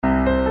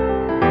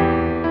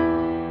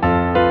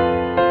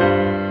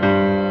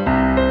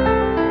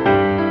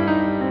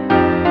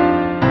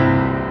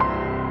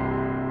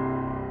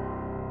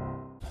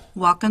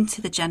Welcome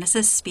to the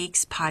Genesis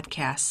Speaks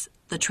podcast,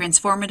 the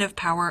transformative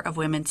power of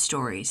women's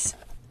stories,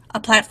 a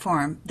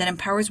platform that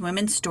empowers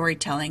women's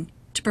storytelling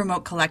to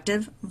promote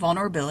collective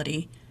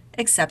vulnerability,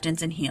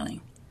 acceptance, and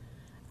healing.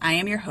 I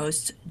am your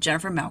host,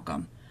 Jennifer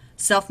Malcolm,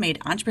 self-made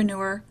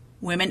entrepreneur,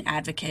 women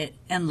advocate,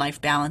 and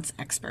life balance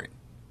expert.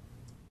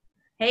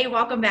 Hey,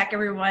 welcome back,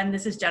 everyone.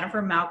 This is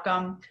Jennifer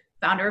Malcolm,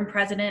 founder and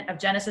president of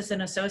Genesis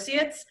and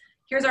Associates.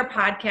 Here's our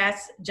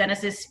podcast,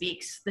 Genesis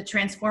Speaks, the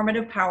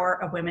transformative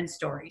power of women's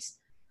stories,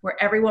 where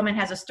every woman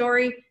has a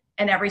story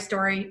and every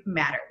story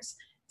matters.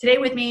 Today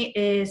with me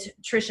is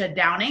Trisha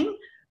Downing,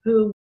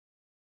 who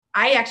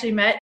I actually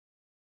met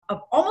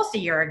almost a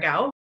year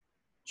ago.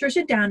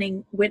 Trisha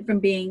Downing went from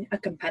being a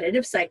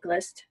competitive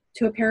cyclist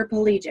to a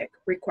paraplegic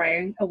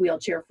requiring a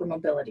wheelchair for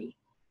mobility.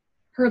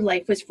 Her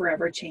life was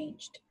forever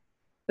changed,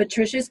 but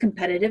Trisha's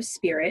competitive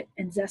spirit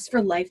and zest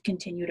for life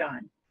continued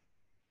on.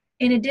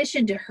 In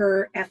addition to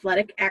her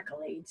athletic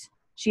accolades,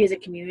 she is a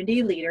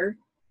community leader,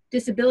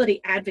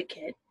 disability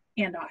advocate,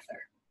 and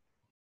author.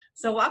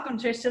 So welcome,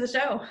 Trish, to the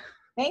show.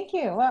 Thank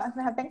you. Well,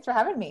 thanks for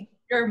having me.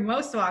 You're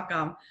most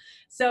welcome.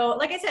 So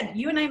like I said,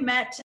 you and I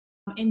met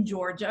in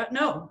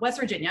West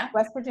Virginia.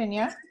 West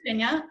Virginia,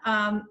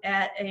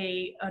 at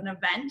an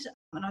event,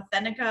 an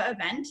Authentica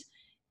event.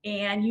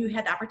 And you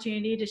had the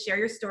opportunity to share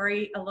your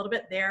story a little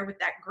bit there with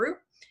that group.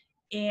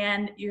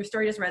 And your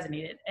story just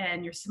resonated.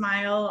 And your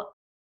smile,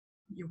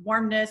 your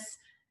warmness,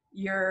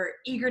 your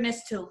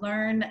eagerness to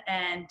learn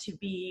and to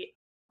be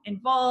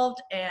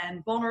involved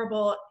and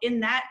vulnerable in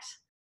that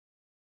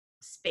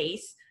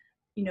space,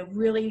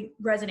 really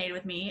resonated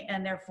with me.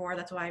 And therefore,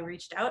 that's why I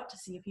reached out to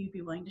see if you'd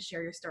be willing to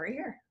share your story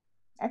here.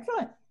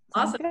 Excellent.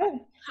 Awesome. Good.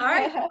 All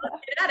right,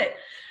 let's get at it.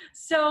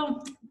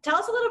 So tell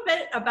us a little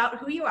bit about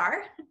who you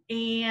are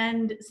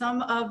and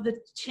some of the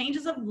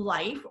changes of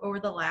life over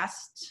the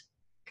last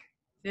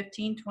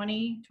 15,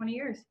 20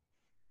 years.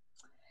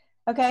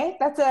 Okay,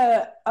 that's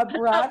a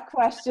broad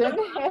question.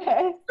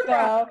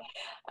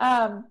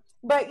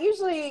 But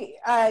usually,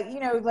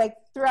 like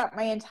throughout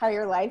my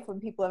entire life,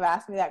 when people have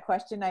asked me that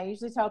question, I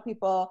usually tell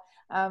people,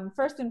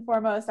 first and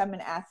foremost, I'm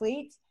an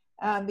athlete,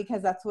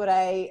 because that's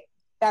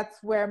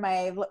where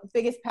my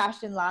biggest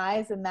passion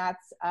lies. And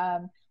that's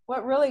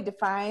what really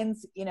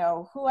defines,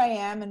 who I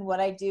am and what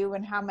I do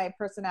and how my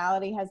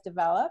personality has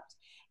developed.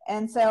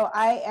 And so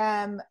I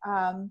am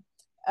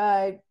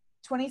a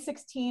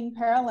 2016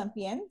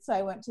 Paralympian. So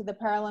I went to the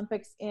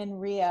Paralympics in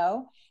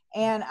Rio.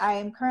 And I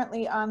am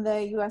currently on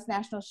the U.S.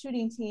 national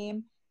shooting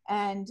team.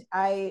 And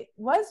I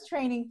was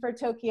training for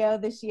Tokyo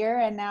this year,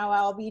 and now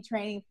I'll be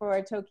training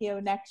for Tokyo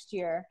next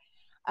year.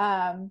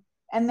 And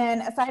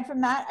then aside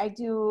from that, I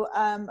do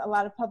a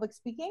lot of public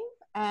speaking.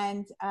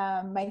 And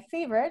my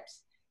favorite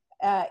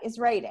is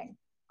writing.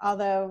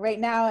 Although right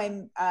now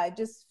I'm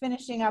just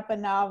finishing up a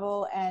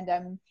novel, and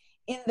I'm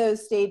in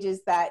those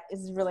stages that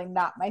is really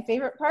not my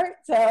favorite part.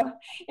 So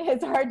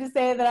it's hard to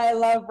say that I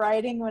love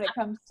writing when it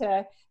comes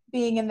to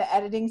being in the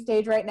editing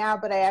stage right now,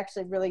 but I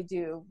actually really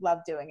do love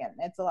doing it.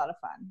 It's a lot of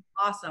fun.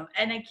 Awesome.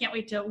 And I can't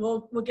wait to,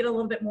 we'll get a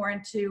little bit more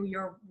into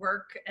your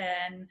work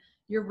and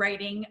your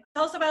writing.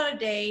 Tell us about a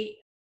day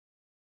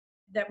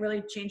that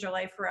really changed your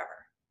life forever.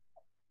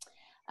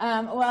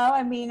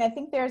 I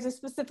think there's a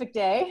specific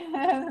day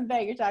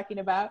that you're talking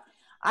about.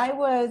 I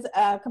was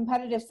a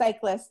competitive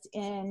cyclist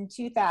in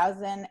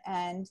 2000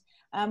 and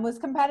was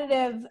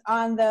competitive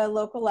on the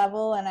local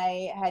level. And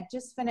I had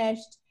just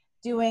finished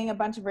doing a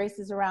bunch of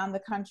races around the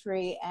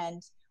country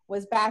and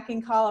was back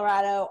in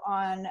Colorado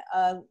on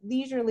a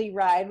leisurely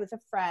ride with a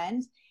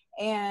friend.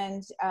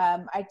 And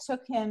I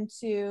took him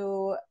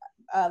to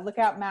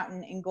Lookout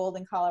Mountain in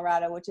Golden,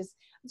 Colorado,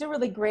 it's a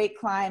really great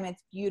climb.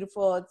 It's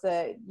beautiful.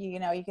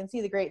 You can see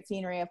the great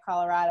scenery of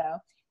Colorado.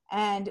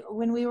 And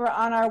when we were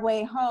on our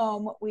way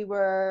home, we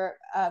were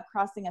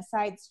crossing a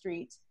side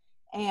street,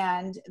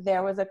 and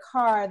there was a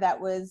car that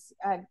was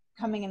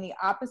coming in the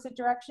opposite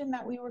direction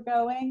that we were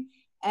going,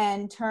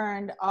 and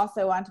turned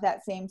also onto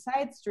that same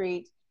side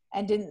street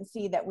and didn't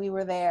see that we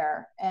were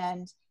there.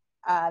 And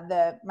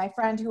my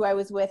friend who I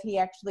was with, he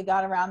actually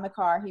got around the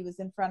car. He was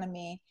in front of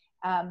me,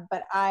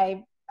 but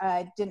I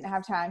didn't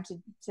have time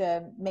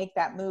to make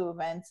that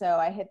move. And so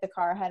I hit the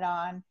car head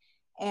on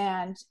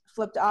and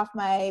flipped off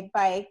my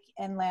bike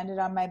and landed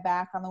on my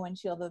back on the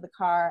windshield of the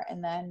car,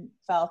 and then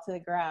fell to the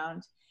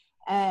ground.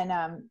 And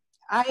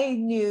I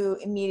knew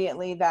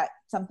immediately that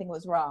something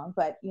was wrong,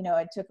 but,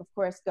 it took, of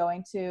course,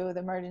 going to the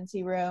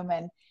emergency room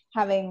and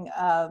having,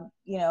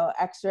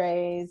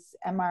 x-rays,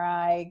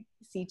 MRI,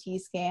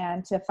 CT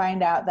scan to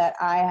find out that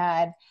I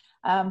had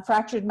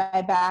fractured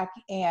my back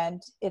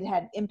and it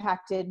had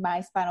impacted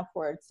my spinal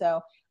cord.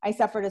 So I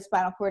suffered a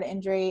spinal cord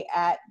injury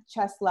at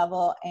chest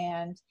level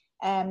and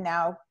am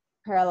now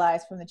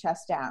paralyzed from the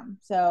chest down.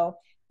 So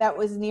that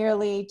was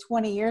nearly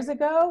 20 years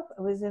ago.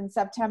 It was in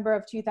September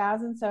of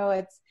 2000. So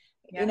it's,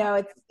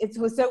 it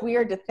was so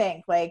weird to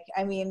think,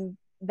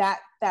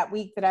 that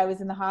week that I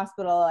was in the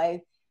hospital,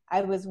 I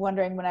I was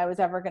wondering when I was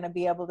ever going to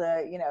be able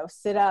to,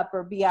 sit up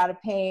or be out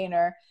of pain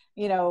or,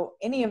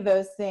 any of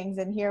those things.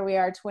 And here we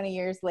are 20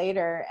 years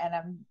later, and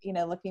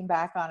I'm, looking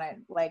back on it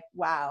like,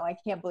 wow, I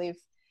can't believe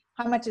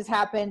how much has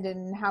happened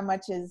and how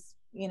much has,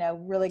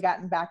 really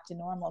gotten back to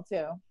normal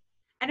too.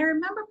 And I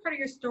remember part of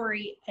your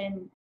story,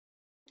 and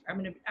I'm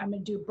gonna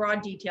do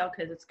broad detail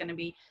because it's gonna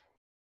be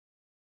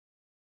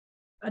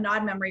an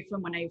odd memory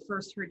from when I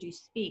first heard you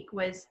speak,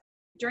 was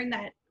during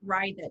that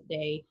ride that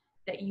day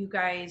that you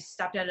guys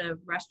stopped at a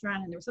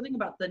restaurant and there was something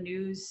about the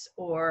news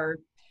or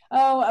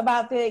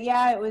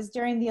it was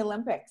during the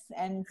Olympics.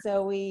 And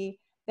so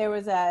there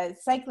was a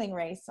cycling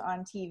race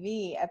on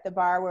TV at the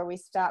bar where we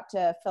stopped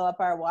to fill up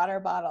our water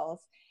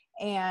bottles.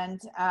 And,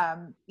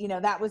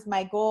 that was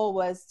my goal,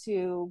 was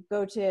to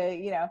go to,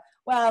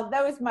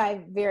 that was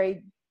my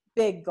very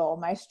big goal,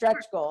 my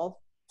stretch goal,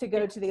 to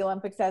go to the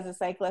Olympics as a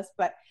cyclist,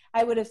 but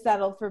I would have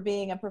settled for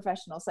being a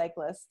professional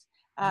cyclist.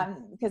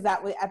 Because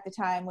that at the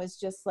time was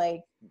just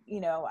like,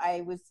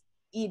 I was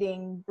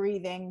eating,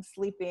 breathing,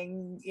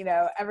 sleeping,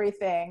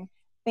 everything,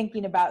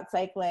 thinking about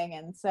cycling.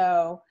 And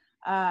so,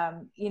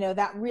 that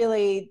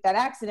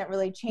accident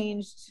really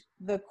changed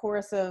the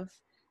course of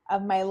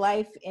my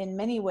life in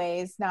many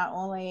ways, not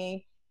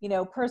only,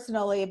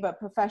 personally, but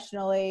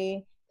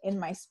professionally, in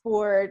my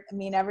sport. I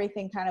mean,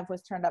 everything kind of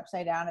was turned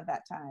upside down at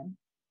that time.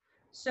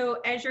 So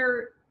as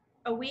you're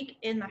a week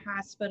in the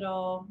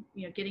hospital,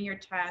 getting your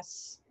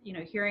tests,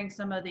 hearing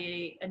some of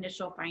the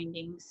initial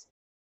findings,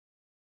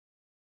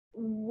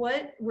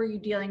 what were you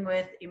dealing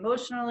with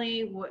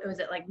emotionally? Was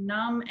it like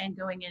numb and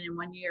going in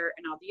one ear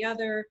and out the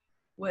other?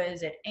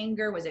 Was it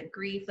anger? Was it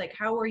grief? Like,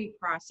 how were you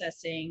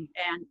processing?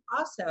 And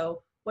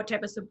also, what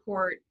type of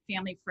support,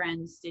 family,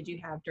 friends, did you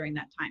have during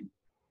that time?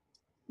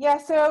 Yeah,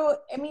 so,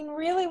 I mean,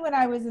 really, when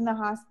I was in the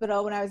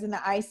hospital, when I was in the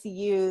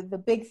ICU, the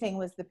big thing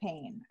was the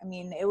pain. I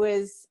mean, it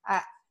was,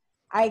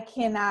 I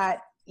cannot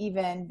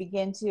even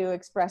begin to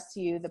express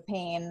to you the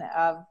pain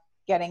of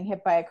getting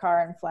hit by a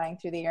car and flying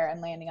through the air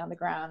and landing on the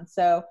ground.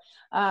 So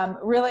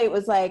really, it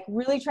was like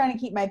really trying to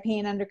keep my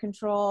pain under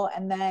control.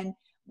 And then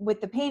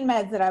with the pain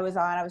meds that I was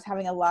on, I was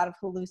having a lot of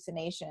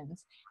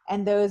hallucinations,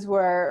 and those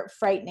were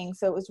frightening.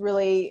 So it was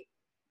really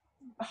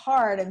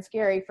hard and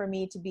scary for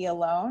me to be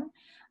alone.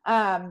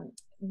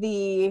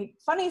 The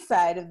funny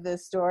side of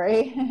this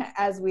story,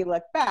 as we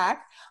look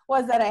back,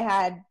 was that I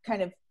had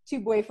kind of 2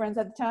 boyfriends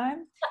at the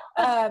time.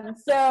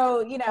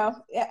 So,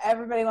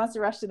 everybody wants to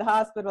rush to the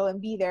hospital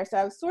and be there. So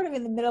I was sort of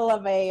in the middle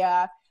of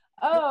a,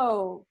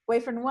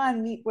 boyfriend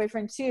 1, meet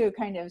boyfriend 2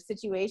 kind of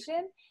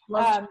situation.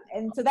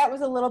 And so that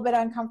was a little bit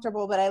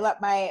uncomfortable, but I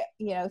let my,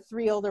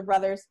 3 older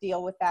brothers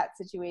deal with that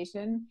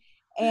situation.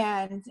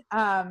 And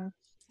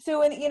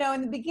so,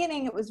 in the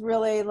beginning, it was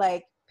really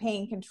like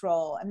pain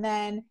control. And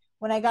then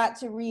when I got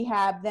to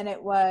rehab, then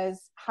it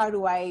was, how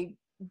do I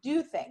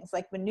do things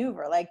like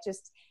maneuver, like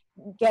just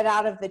get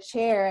out of the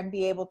chair and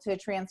be able to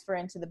transfer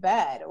into the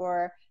bed,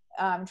 or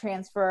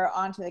transfer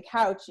onto the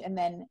couch and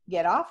then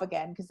get off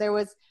again. Because there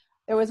was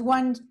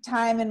one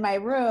time in my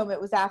room,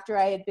 it was after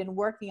I had been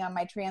working on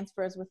my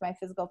transfers with my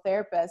physical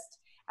therapist.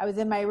 I was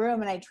in my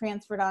room and I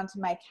transferred onto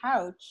my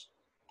couch,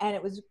 and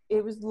it was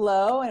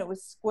low and it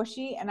was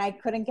squishy, and I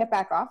couldn't get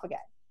back off again.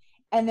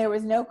 And there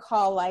was no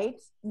call light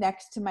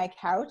next to my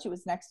couch. It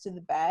was next to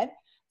the bed.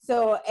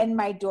 So, and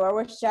my door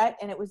was shut,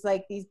 and it was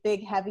like these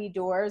big heavy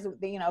doors,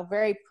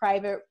 very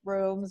private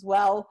rooms,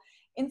 well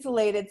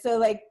insulated. So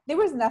like there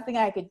was nothing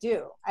I could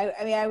do. I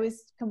mean, I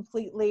was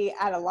completely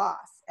at a loss.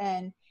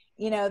 And,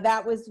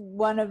 that was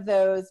one of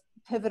those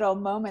pivotal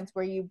moments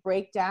where you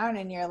break down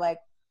and you're like,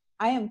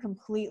 I am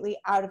completely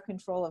out of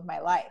control of my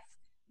life,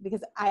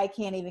 because I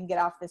can't even get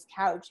off this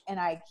couch, and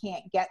I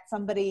can't get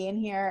somebody in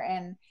here.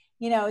 And,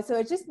 so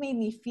it just made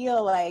me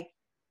feel like,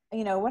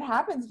 what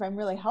happens if I'm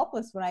really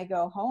helpless when I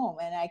go home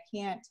and I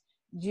can't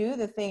do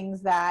the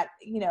things that,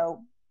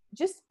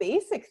 just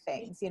basic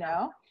things, be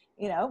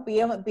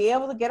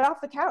able to get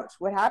off the couch.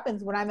 What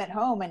happens when I'm at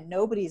home and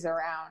nobody's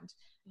around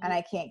and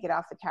I can't get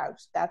off the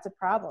couch? That's a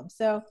problem.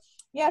 So,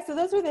 yeah, so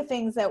those were the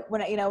things that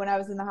when I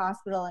was in the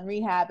hospital and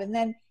rehab. And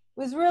then it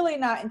was really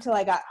not until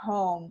I got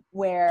home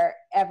where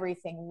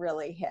everything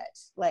really hit.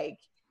 Like,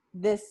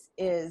 this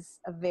is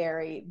a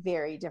very,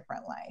 very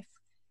different life.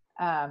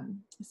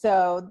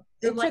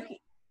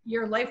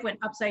 Your life went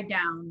upside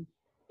down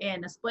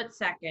in a split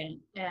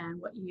second,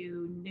 and what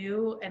you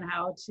knew and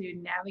how to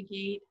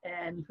navigate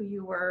and who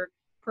you were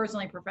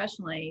personally,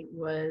 professionally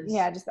was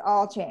just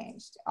all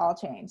changed.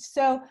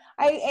 So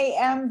I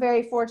am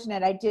very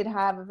fortunate. I did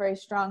have a very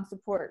strong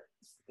support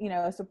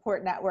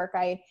network.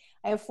 I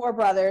have 4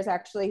 brothers,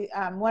 actually.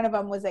 One of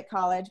them was at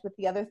college, but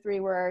the other 3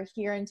 were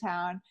here in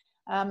town.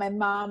 My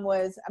mom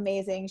was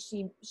amazing.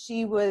 She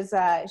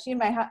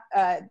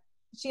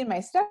and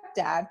my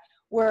stepdad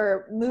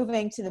were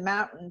moving to the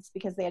mountains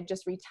because they had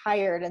just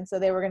retired. And so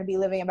they were going to be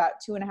living about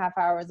 2.5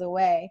 hours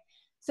away.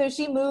 So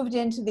she moved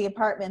into the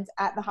apartments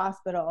at the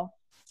hospital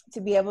to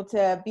be able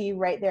to be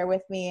right there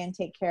with me and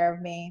take care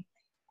of me.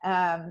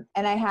 And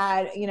I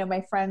had,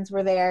 my friends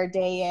were there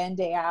day in,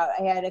 day out.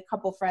 I had a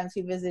couple friends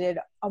who visited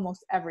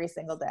almost every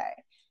single day.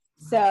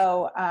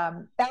 So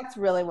that's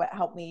really what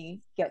helped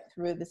me get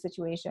through the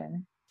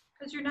situation.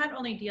 Because you're not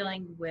only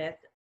dealing with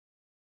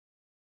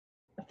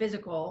a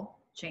physical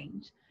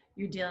change,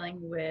 you're dealing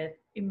with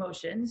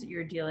emotions,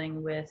 you're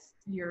dealing with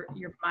your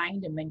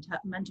mind and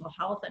mental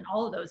health and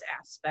all of those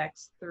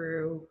aspects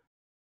through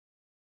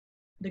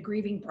the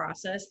grieving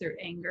process, through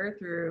anger,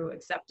 through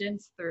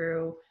acceptance,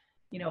 through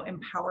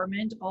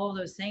empowerment, all of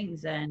those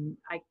things. And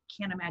I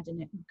can't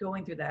imagine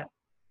going through that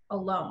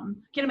alone.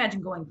 Can't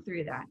imagine going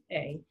through that,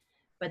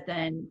 but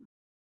then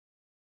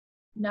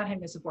not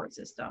having a support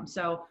system.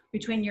 So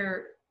between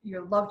your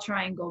love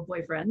triangle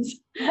boyfriends,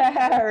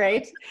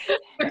 Right.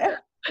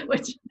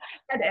 which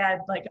I'd add,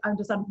 like, I'm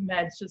just on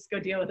meds, just go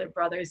deal with it,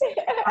 brothers.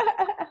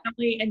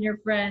 Family and your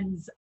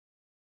friends,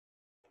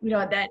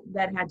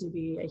 that had to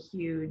be a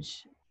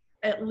huge,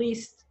 at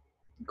least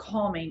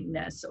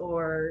calmingness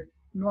or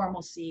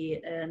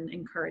normalcy and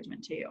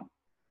encouragement to you.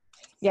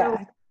 Yeah.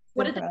 So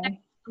what did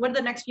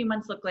the next few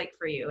months look like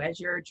for you as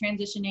you're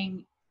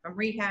transitioning from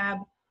rehab,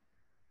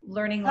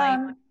 learning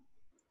life?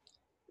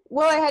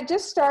 Well, I had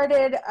just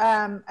started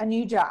a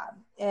new job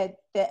at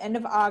the end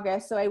of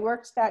August. So I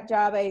worked that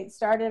job. I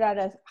started at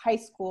a high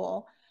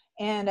school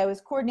and I was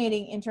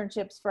coordinating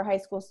internships for high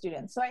school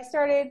students. So I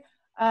started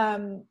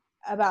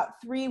about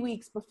 3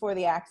 weeks before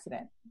the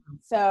accident.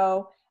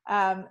 So,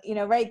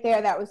 right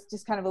there, that was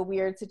just kind of a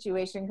weird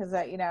situation because,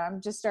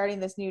 I'm just starting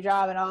this new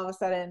job and all of a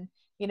sudden,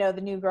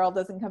 the new girl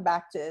doesn't come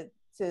back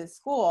to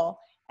school.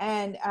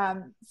 And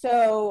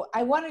so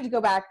I wanted to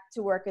go back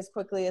to work as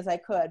quickly as I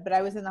could, but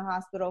I was in the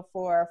hospital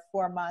for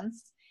 4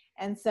 months.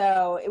 And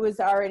so it was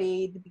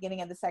already the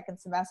beginning of the second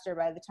semester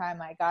by the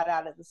time I got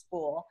out of the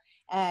school.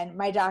 And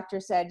my doctor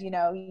said,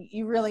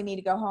 you really need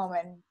to go home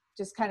and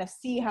just kind of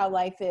see how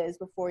life is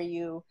before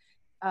you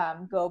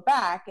go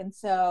back. And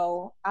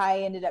so I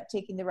ended up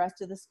taking the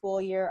rest of the school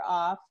year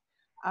off.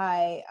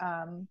 I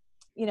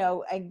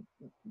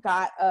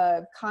got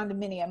a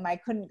condominium. I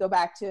couldn't go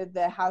back to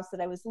the house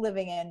that I was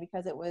living in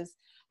because it was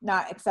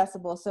not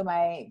accessible. So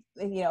my,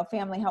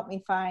 family helped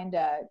me find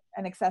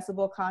an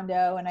accessible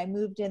condo, and I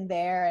moved in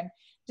there and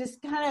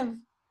just kind of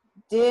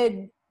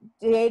did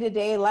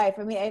day-to-day life.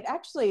 I mean, it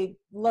actually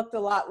looked a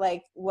lot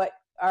like what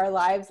our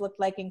lives looked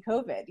like in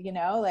COVID,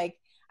 like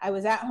I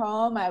was at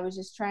home. I was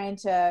just trying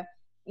to,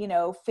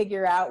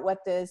 figure out what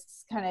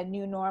this kind of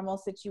new normal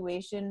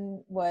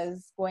situation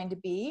was going to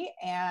be.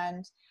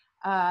 And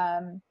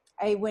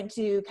I went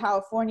to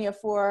California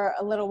for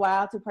a little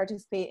while to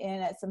participate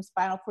in some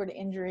spinal cord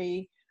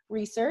injury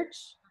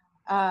research,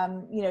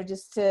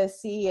 just to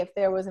see if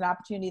there was an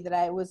opportunity that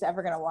I was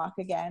ever going to walk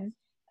again.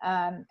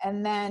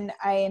 And then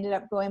I ended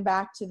up going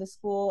back to the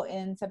school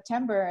in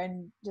September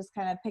and just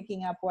kind of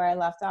picking up where I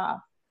left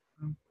off.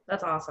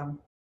 That's awesome.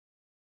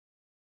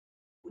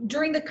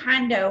 During the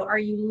condo, are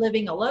you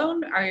living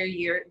alone? Do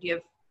you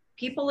have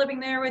people living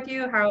there with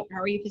you? How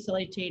are you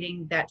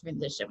facilitating that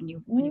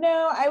transition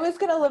No, I was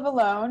going to live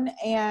alone.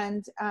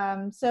 And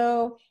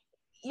so,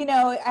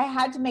 I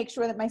had to make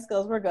sure that my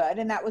skills were good.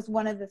 And that was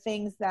one of the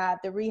things that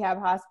the rehab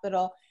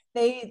hospital,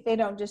 they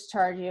don't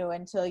discharge you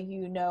until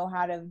you know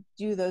how to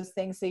do those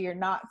things. So you're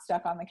not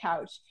stuck on the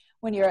couch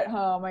when you're at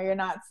home, or you're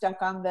not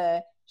stuck on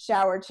the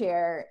shower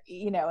chair,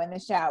 in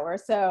the shower.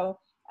 So,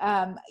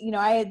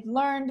 I had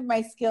learned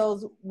my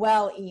skills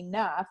well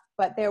enough,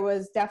 but there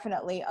was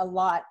definitely a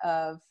lot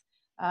of,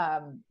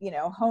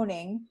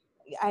 honing.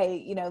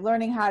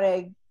 Learning how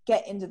to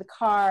get into the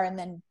car and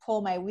then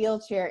pull my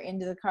wheelchair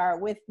into the car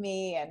with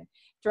me and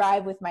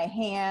drive with my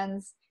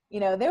hands.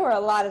 There were a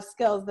lot of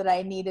skills that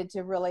I needed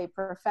to really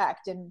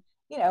perfect. And,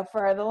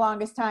 for the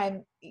longest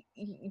time,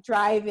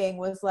 driving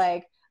was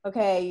like,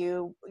 okay,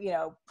 you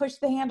push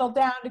the handle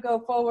down to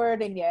go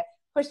forward and you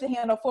push the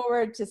handle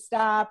forward to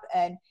stop.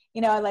 And,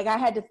 like I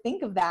had to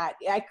think of that.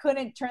 I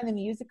couldn't turn the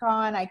music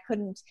on. I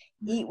couldn't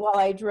eat while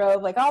I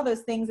drove, like all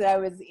those things that I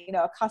was,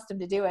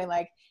 accustomed to doing,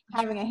 like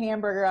having a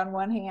hamburger on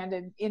one hand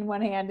and in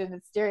one hand and the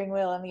steering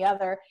wheel in the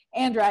other,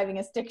 and driving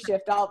a stick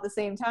shift all at the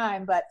same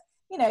time. But,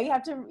 you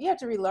have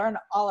to relearn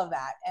all of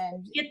that.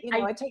 And,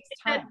 it takes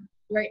time.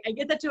 Right. I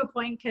get that to a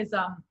point because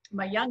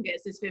my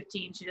youngest is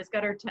 15. She just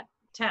got her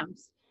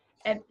temps,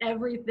 and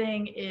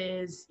everything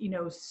is,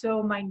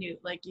 so minute.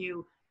 Like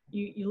you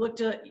look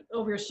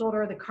over your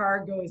shoulder, the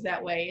car goes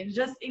that way. It's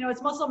just,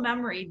 it's muscle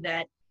memory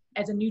that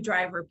as a new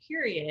driver,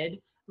 period,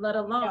 let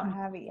alone don't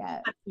have it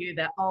yet. Do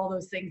that, all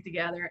those things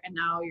together. And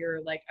now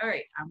you're like, all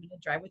right, I'm going to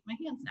drive with my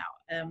hands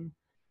now.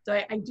 So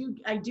I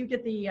do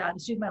get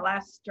she's my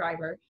last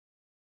driver,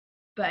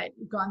 but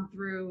gone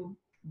through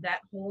that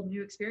whole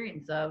new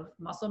experience of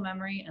muscle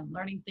memory and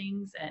learning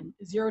things and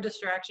zero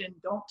distraction,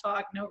 don't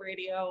talk, no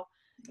radio,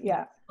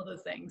 all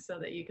those things so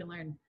that you can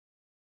learn.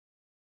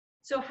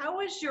 So how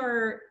was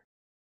your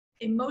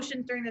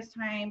emotions during this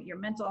time, your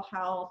mental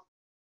health,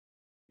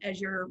 as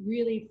you're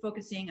really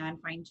focusing on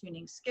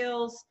fine-tuning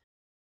skills,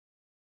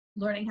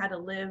 learning how to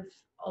live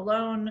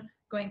alone,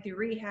 going through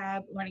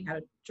rehab, learning how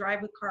to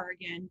drive a car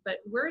again? But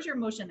where's your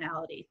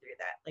emotionality through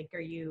that? Like,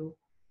 are you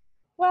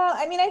Well,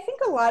 I mean, I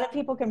think a lot of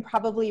people can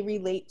probably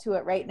relate to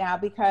it right now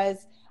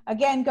because,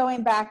 again,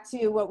 going back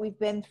to what we've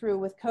been through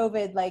with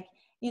COVID, like,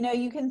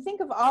 you can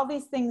think of all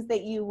these things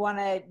that you want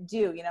to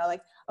do,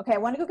 like, okay, I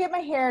want to go get my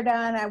hair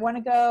done. I want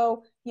to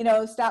go,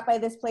 stop by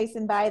this place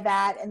and buy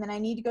that. And then I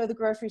need to go to the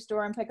grocery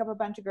store and pick up a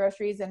bunch of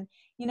groceries. And,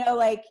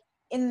 like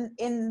in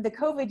the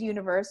COVID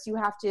universe, you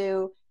have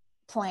to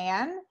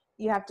plan,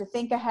 you have to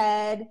think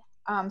ahead.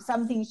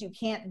 Some things you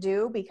can't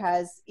do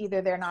because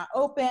either they're not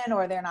open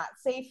or they're not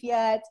safe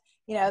yet,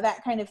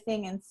 that kind of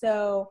thing. And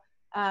so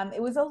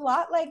it was a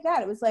lot like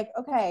that. It was like,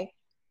 okay,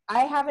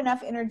 I have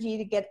enough energy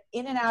to get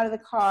in and out of the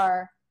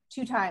car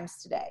 2 times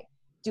today.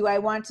 Do I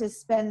want to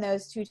spend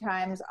those 2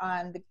 times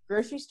on the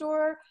grocery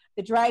store,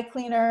 the dry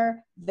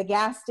cleaner, the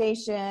gas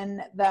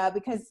station,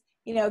 because,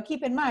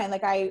 keep in mind,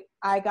 like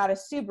I got a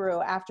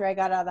Subaru after I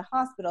got out of the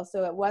hospital.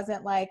 So it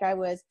wasn't like I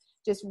was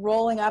just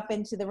rolling up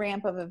into the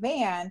ramp of a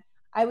van.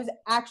 I was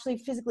actually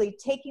physically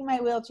taking my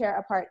wheelchair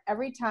apart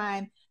every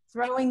time,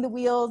 throwing the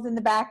wheels in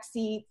the back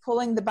seat,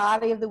 pulling the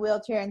body of the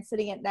wheelchair and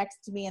sitting it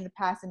next to me in the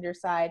passenger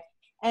side.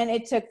 And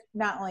it took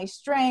not only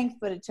strength,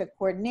 but it took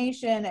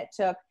coordination, it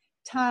took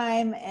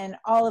time and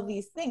all of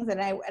these things. And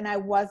I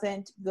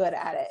wasn't good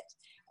at it.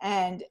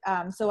 And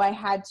so I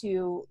had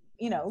to,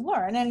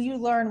 learn, and you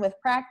learn with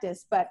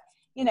practice, but,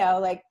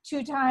 like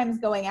 2 times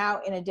going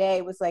out in a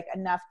day was like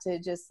enough to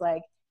just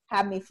like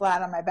have me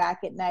flat on my back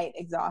at night,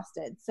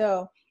 exhausted.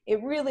 So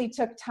it really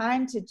took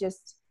time to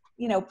just,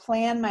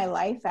 plan my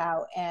life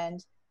out.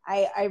 And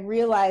I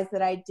realized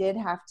that I did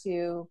have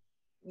to,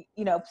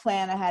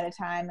 plan ahead of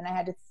time, and I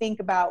had to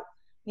think about,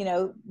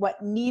 what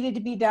needed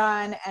to be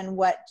done and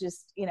what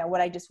just,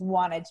 what I just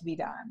wanted to be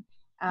done.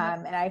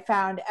 And I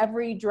found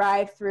every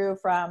drive through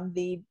from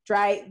the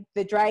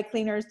dry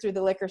cleaners through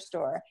the liquor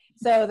store,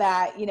 so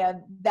that,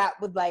 that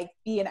would like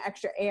be an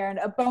extra errand,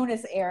 a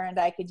bonus errand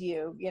I could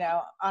do,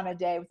 on a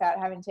day without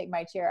having to take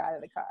my chair out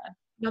of the car.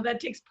 No,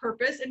 that takes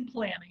purpose and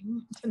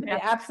planning. It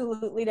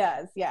absolutely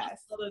does.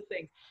 Yes. All those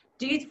things.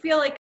 Do you feel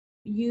like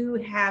you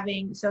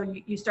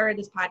started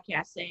this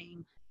podcast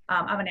saying,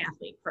 I'm an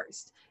athlete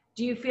first.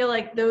 Do you feel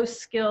like those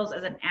skills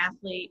as an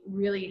athlete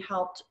really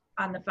helped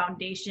on the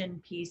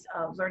foundation piece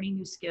of learning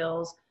new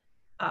skills,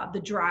 the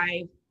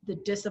drive, the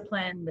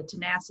discipline, the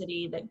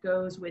tenacity that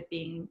goes with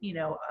being,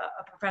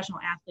 a professional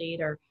athlete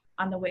or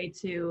on the way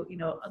to,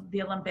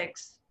 the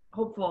Olympics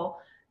hopeful?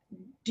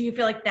 Do you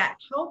feel like that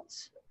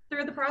helped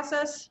through the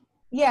process?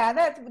 Yeah,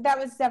 that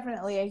was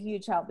definitely a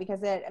huge help,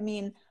 because a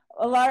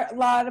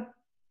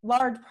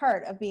large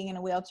part of being in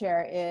a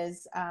wheelchair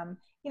is,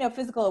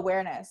 physical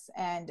awareness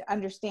and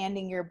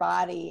understanding your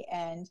body,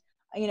 and,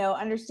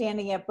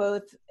 understanding it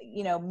both,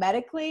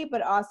 medically,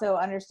 but also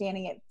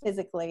understanding it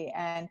physically,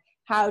 and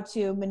how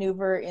to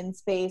maneuver in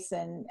space,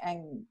 and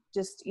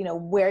just,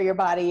 where your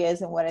body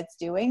is and what it's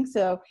doing.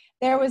 So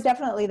there was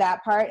definitely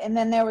that part. And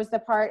then there was the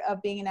part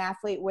of being an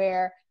athlete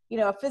where,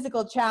 a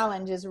physical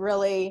challenge is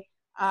really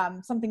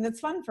something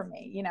that's fun for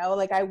me.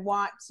 Like I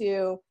want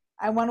to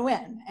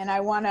win, and I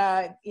want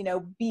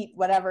to, beat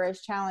whatever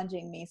is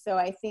challenging me. So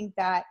I think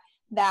that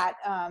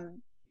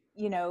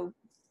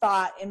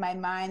thought in my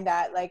mind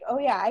that like, oh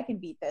yeah, I can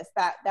beat this,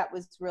 that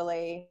was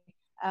really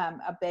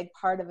a big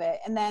part of it.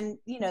 And then,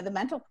 the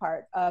mental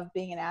part of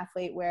being an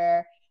athlete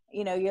where,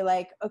 you're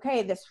like,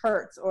 okay, this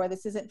hurts, or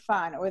this isn't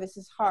fun, or this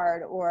is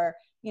hard, or,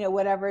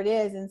 whatever it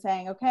is, and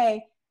saying,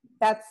 okay,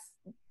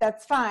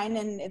 that's fine,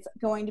 and it's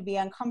going to be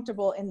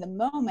uncomfortable in the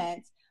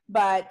moment,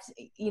 but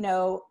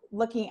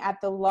looking at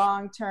the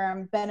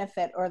long-term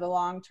benefit or the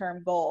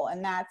long-term goal.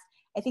 And I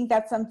think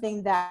that's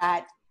something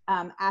that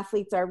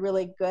athletes are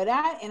really good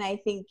at. And I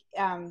think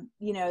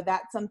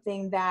that's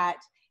something that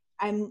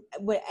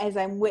as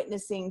I'm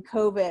witnessing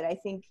COVID, I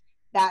think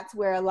that's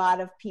where a lot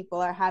of people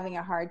are having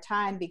a hard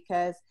time,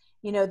 because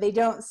they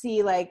don't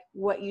see like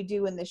what you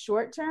do in the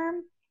short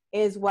term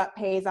is what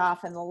pays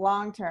off in the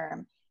long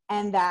term.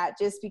 And that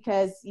just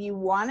because you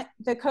want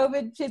the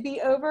COVID to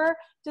be over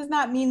does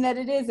not mean that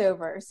it is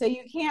over. So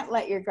you can't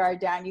let your guard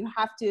down. You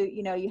have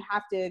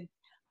to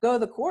go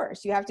the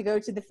course. You have to go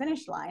to the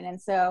finish line.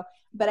 And so,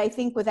 but I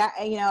think with that,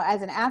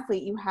 as an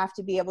athlete, you have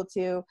to be able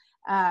to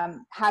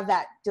have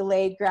that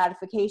delayed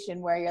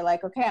gratification where you're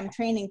like, okay, I'm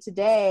training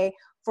today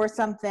for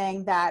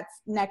something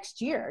that's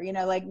next year.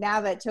 Like now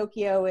that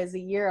Tokyo is a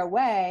year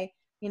away,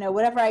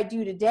 whatever I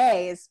do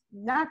today is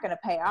not going to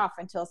pay off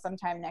until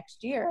sometime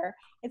next year.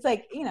 It's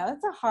like,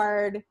 it's a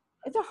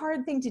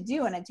hard thing to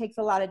do. And it takes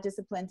a lot of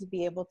discipline to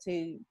be able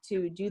to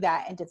do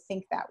that and to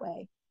think that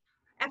way.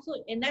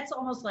 Absolutely. And that's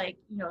almost like,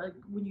 like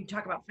when you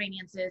talk about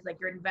finances, like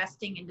you're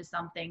investing into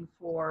something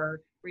for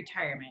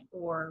retirement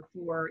or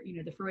for,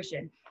 the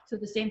fruition. So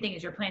the same thing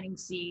is you're planting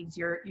seeds,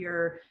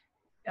 you're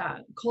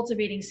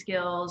cultivating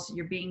skills,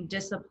 you're being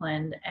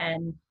disciplined.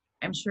 And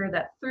I'm sure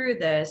that through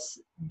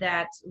this,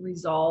 that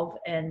resolve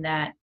and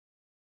that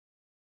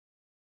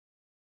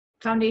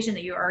foundation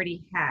that you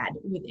already had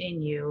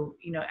within you,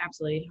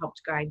 absolutely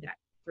helped guide that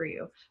through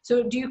you.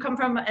 So do you come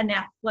from an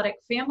athletic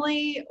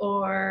family,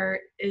 or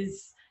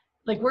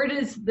where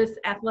does this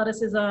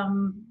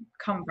athleticism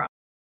come from?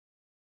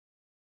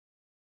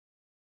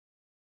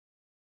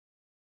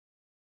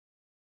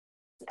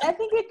 I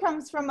think it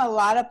comes from a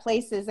lot of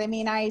places. I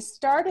mean, I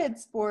started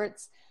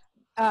sports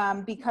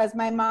because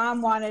my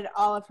mom wanted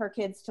all of her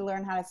kids to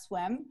learn how to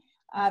swim,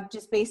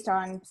 just based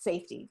on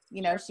safety.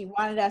 You know, she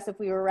wanted us, if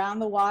we were around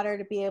the water,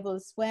 to be able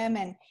to swim,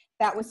 and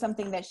that was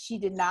something that she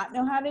did not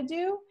know how to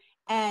do.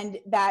 And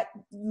that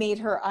made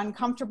her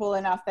uncomfortable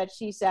enough that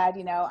she said,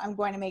 you know, I'm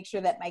going to make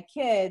sure that my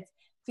kids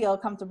feel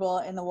comfortable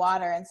in the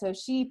water. And so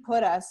she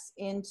put us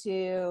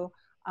into,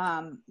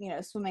 you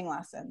know, swimming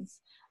lessons.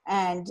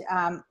 And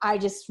I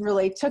just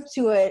really took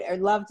to it or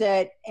loved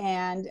it,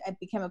 and I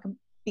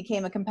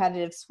became a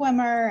competitive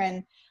swimmer.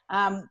 And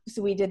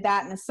so we did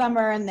that in the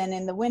summer, and then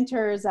in the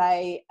winters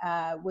I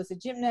was a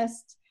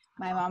gymnast.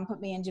 My mom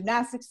put me in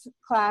gymnastics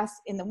class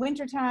in the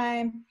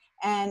wintertime.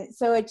 And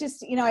so it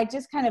just, you know, I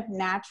just kind of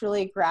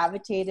naturally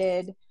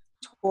gravitated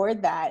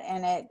toward that.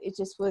 And it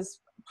just was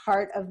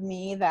part of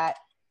me that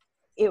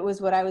it was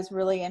what I was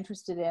really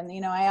interested in.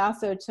 You know, I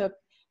also took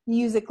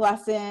music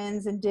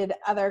lessons and did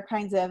other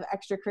kinds of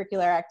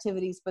extracurricular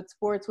activities, but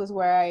sports was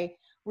where I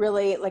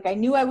really, like, I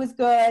knew I was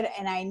good,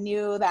 and I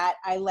knew that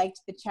I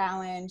liked the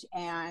challenge,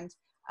 and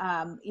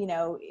you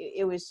know,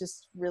 it was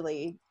just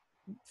really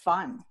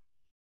fun.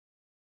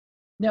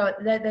 No,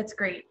 that's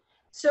great.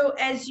 So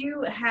as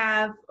you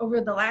have,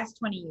 over the last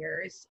 20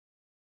 years,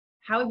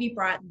 how have you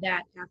brought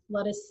that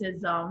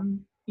athleticism,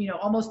 you know,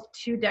 almost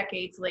 2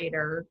 decades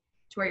later,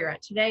 to where you're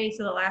at today?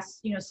 So the last,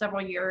 you know,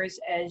 several years,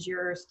 as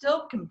you're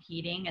still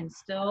competing and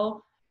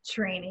still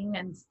training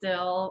and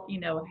still,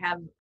 you know, have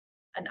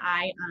an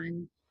eye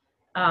on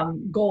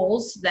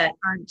goals that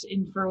aren't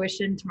in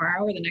fruition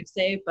tomorrow or the next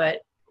day. But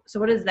so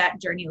what does that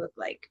journey look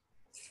like?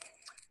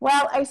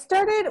 Well, I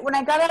started, when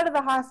I got out of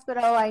the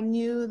hospital, I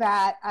knew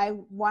that I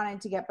wanted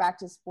to get back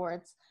to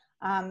sports,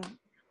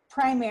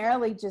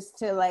 primarily just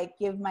to, like,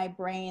 give my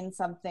brain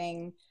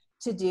something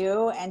to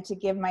do and to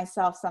give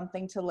myself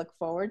something to look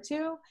forward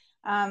to.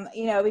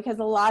 You know, because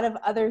a lot of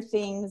other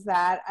things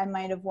that I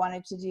might have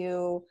wanted to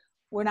do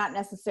were not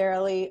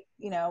necessarily,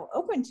 you know,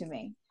 open to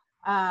me.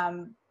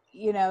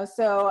 You know,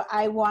 so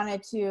I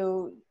wanted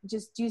to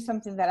just do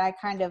something that I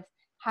kind of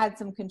had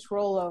some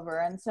control over.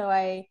 And so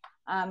I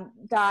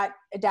got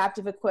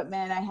adaptive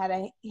equipment. I had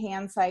a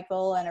hand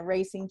cycle and a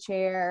racing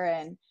chair,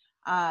 and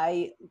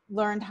I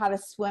learned how to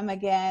swim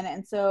again.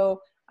 And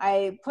so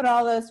I put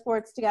all those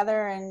sports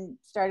together and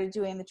started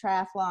doing the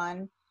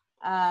triathlon.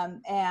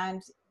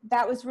 And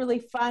that was really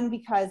fun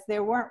because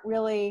there weren't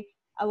really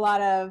a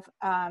lot of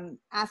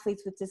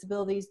athletes with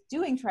disabilities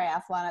doing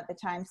triathlon at the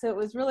time. So it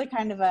was really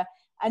kind of a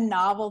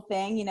novel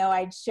thing. You know,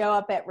 I'd show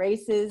up at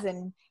races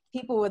and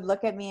people would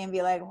look at me and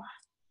be like,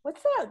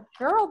 what's that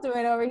girl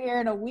doing over here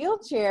in a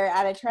wheelchair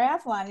at a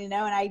triathlon, you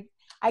know? And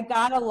I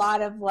got a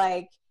lot of,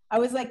 like, I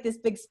was like this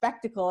big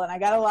spectacle, and I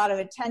got a lot of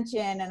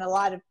attention and a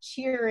lot of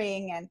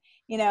cheering, and,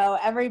 you know,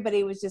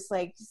 everybody was just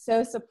like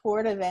so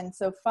supportive and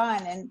so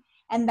fun.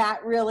 And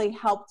that really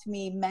helped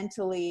me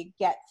mentally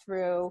get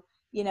through,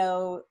 you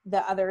know,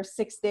 the other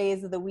 6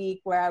 days of the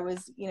week where I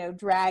was, you know,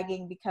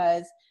 dragging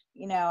because,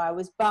 you know, I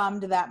was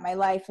bummed that my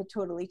life had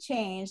totally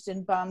changed,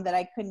 and bummed that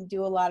I couldn't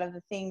do a lot of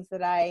the things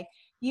that I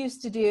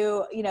used to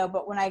do, you know.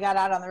 But when I got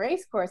out on the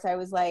race course, I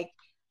was like,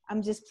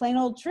 I'm just plain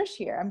old Trish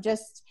here. I'm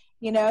just,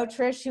 you know,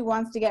 Trish who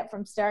wants to get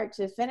from start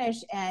to finish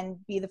and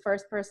be the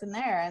first person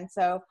there. And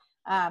so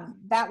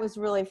that was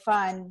really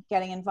fun,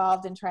 getting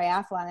involved in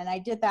triathlon. And I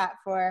did that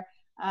for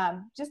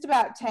just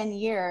about 10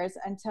 years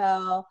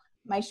until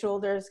my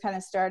shoulders kind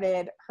of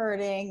started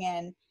hurting.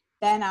 And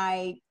then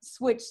I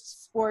switched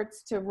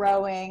sports to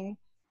rowing,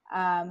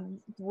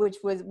 which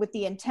was with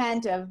the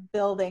intent of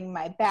building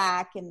my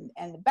back and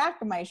the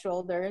back of my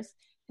shoulders,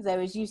 because I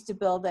was used to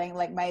building,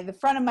 like, the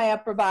front of my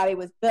upper body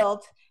was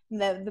built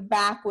and the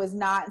back was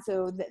not.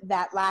 So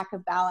that lack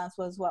of balance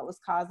was what was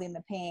causing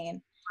the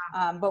pain.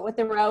 But with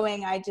the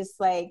rowing, I just,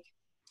 like,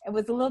 it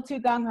was a little too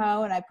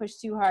gung-ho, and I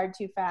pushed too hard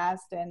too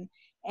fast, and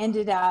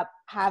ended up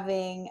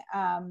having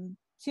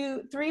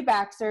 3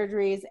 back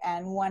surgeries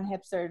and 1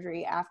 hip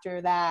surgery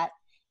after that.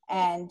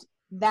 And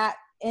that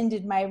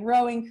ended my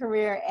rowing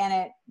career, and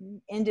it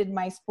ended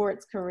my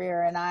sports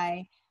career. And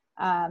I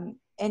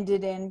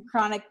ended in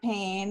chronic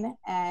pain,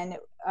 and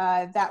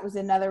that was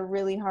another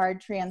really hard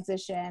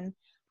transition.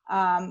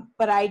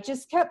 But I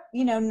just kept,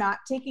 you know, not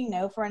taking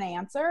no for an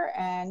answer.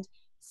 And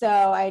so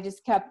I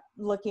just kept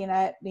looking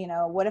at, you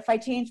know, what if I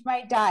change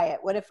my diet?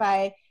 What if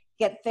I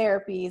get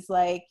therapies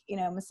like, you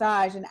know,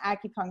 massage and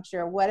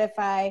acupuncture? What if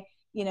I,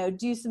 you know,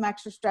 do some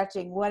extra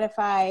stretching? What if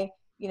I,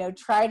 you know,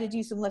 try to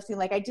do some lifting?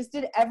 Like, I just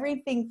did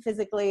everything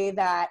physically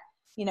that,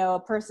 you know, a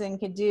person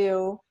could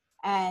do.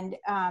 And,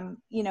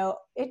 you know,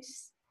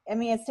 it's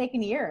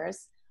taken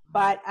years,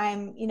 but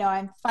I'm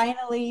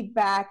finally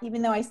back.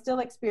 Even though I still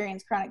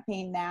experience chronic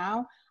pain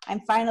now,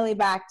 I'm finally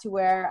back to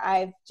where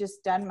I've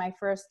just done my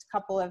first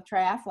couple of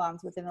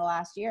triathlons within the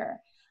last year.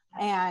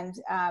 And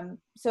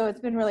so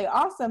it's been really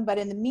awesome. But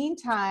in the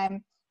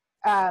meantime,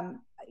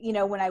 you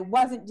know, when I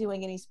wasn't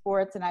doing any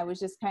sports and I was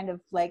just kind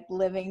of like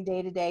living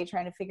day to day,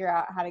 trying to figure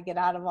out how to get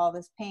out of all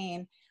this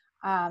pain,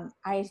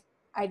 I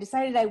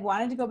decided I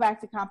wanted to go back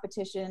to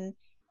competition.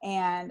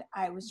 and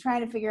I was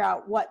trying to figure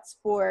out what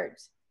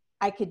sport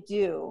I could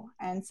do.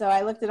 And so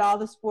I looked at all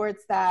the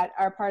sports that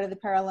are part of the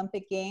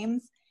Paralympic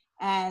Games,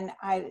 and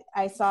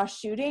I saw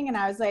shooting, and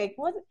I was like,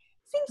 well, it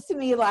seems to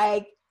me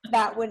like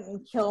that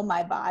wouldn't kill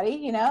my body,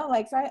 you know,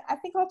 like, so I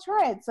think I'll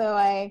try it. So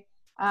I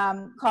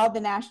called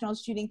the national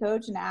shooting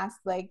coach and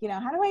asked, like, you know,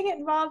 how do I get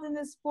involved in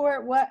this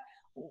sport? What,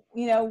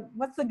 you know,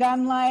 what's the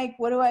gun like?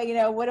 What do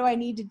I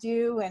need to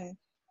do? And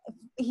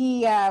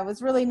he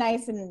was really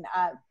nice and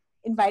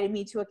invited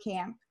me to a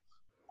camp.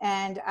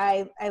 And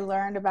I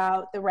learned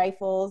about the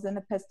rifles and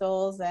the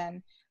pistols,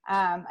 and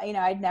you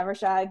know, I'd never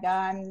shot a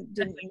gun,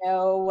 didn't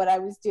know what I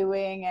was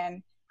doing,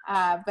 and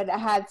but I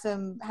had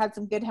some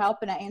good help,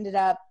 and I ended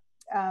up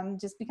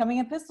just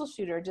becoming a pistol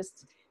shooter,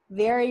 just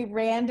very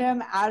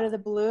random, out of the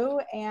blue.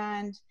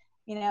 And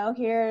you know,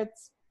 here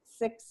it's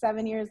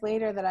 6-7 years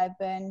later that I've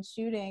been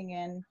shooting,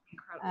 and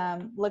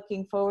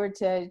looking forward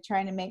to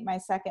trying to make my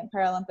second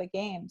Paralympic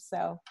Games.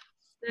 So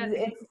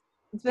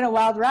it's been a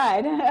wild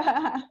ride.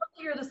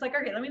 You're just like,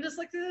 okay, let me just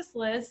look through this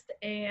list,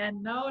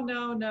 and no,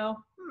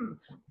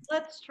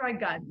 let's try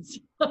guns.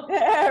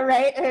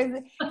 Right?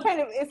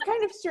 It's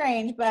kind of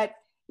strange, but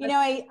you know,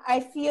 I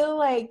feel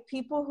like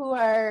people who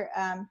are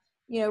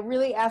you know,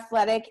 really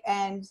athletic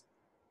and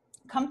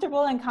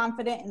comfortable and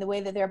confident in the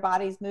way that their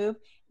bodies move,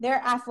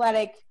 they're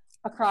athletic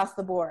across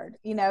the board,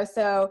 you know.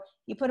 So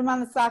you put them on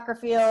the soccer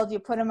field, you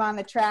put them on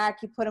the track,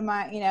 you put them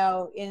on, you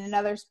know, in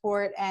another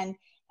sport, and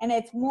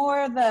it's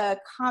more the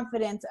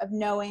confidence of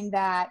knowing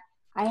that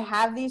I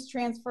have these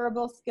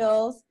transferable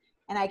skills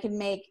and I can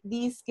make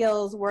these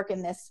skills work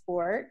in this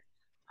sport.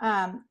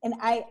 And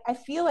I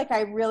feel like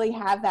I really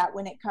have that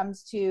when it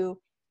comes to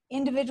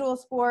individual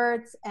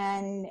sports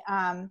and,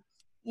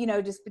 you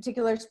know, just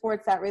particular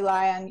sports that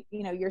rely on,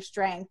 you know, your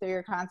strength or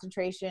your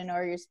concentration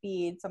or your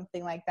speed,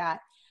 something like that.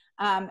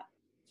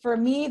 For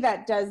me,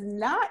 that does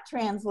not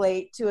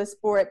translate to a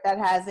sport that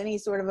has any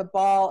sort of a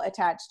ball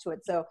attached to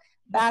it. So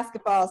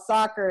basketball,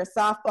 soccer,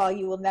 softball,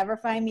 you will never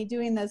find me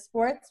doing those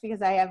sports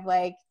because I have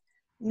like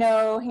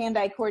no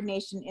hand-eye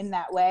coordination in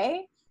that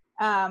way.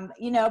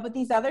 You know, but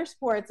these other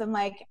sports, I'm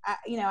like,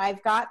 you know,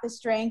 I've got the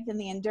strength and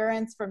the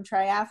endurance from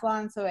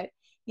triathlon, so it,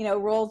 you know,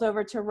 rolls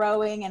over to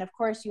rowing. And of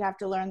course you have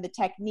to learn the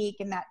technique,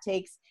 and that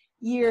takes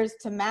years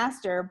to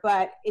master,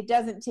 but it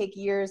doesn't take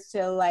years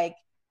to like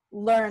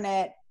learn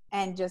it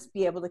and just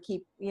be able to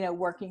keep, you know,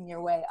 working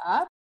your way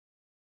up.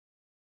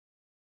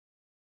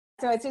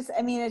 So it's just,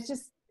 I mean, it's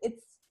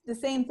the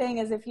same thing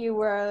as if you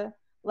were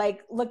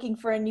like looking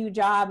for a new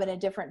job in a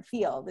different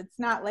field. It's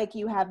not like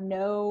you have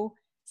no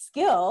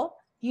skill.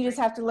 You just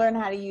have to learn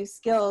how to use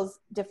skills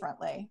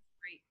differently.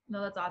 Great.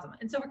 No, that's awesome.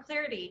 And so for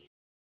clarity,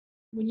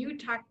 when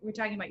we're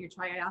talking about your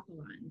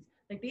triathlons,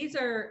 like these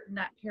are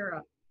not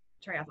para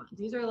triathlons.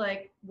 These are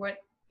like what,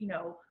 you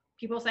know,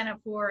 people sign up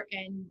for,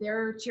 and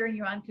they're cheering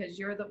you on because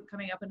you're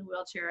coming up in a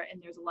wheelchair,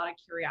 and there's a lot of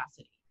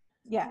curiosity.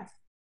 Yeah.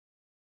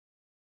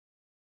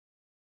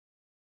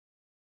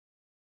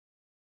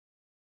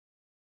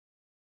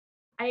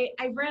 I've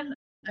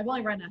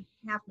only run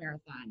a half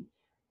marathon,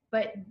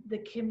 but the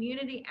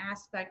community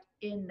aspect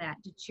in that,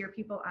 to cheer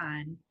people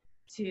on,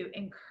 to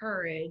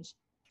encourage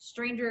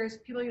strangers,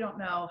 people you don't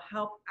know,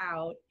 help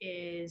out,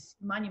 is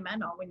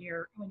monumental when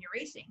you're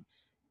racing.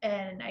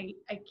 And I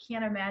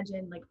can't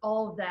imagine like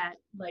all of that,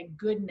 like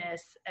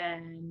goodness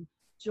and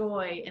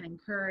joy and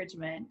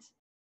encouragement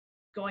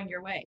going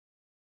your way.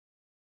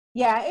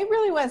 Yeah, it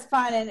really was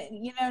fun. And,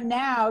 you know,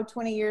 now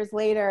 20 years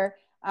later,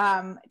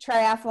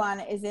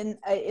 triathlon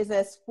is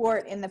a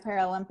sport in the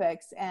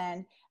Paralympics,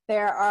 and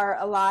there are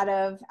a lot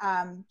of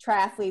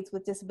triathletes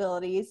with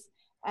disabilities.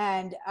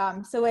 And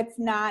so it's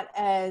not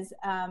as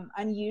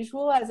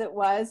unusual as it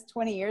was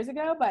 20 years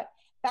ago, but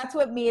that's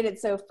what made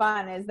it so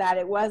fun, is that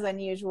it was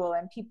unusual,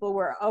 and people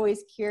were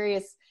always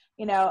curious,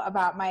 you know,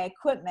 about my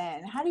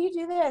equipment. How do you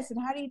do this?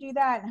 And how do you do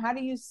that? And how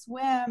do you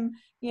swim,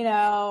 you know,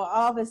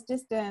 all this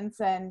distance?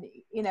 And,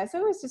 you know, so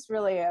it was just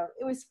really, it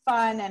was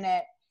fun, and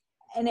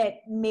it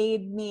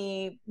made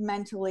me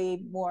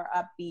mentally more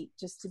upbeat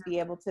just to be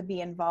able to be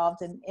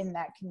involved in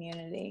that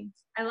community.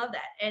 I love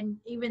that. And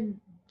even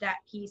that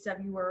piece of,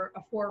 you were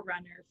a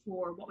forerunner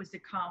for what was to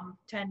come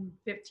 10,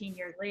 15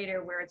 years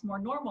later, where it's more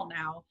normal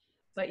now,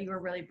 but you were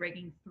really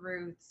breaking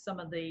through some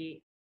of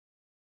the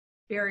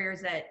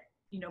barriers that,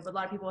 you know, a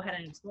lot of people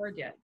hadn't explored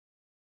yet.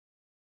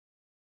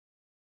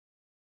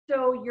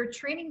 So you're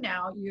training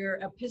now, you're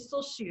a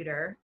pistol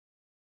shooter.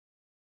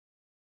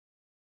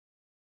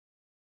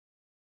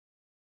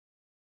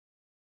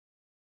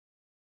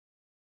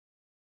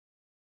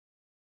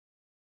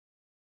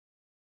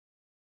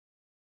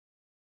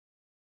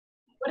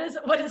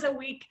 What does a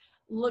week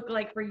look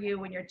like for you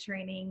when you're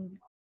training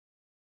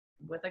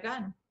with a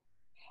gun?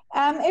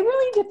 It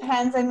really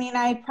depends. I mean,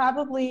 I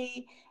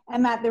probably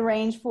am at the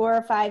range 4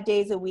 or 5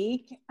 days a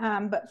week.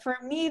 But for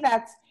me,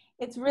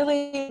 it's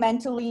really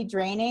mentally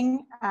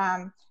draining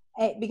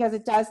because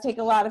it does take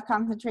a lot of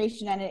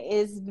concentration, and it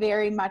is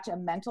very much a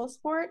mental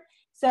sport.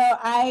 So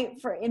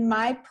in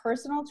my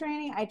personal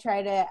training, I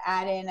try to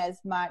add in as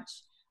much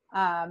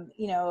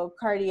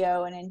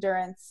cardio and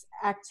endurance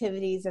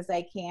activities as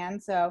I can.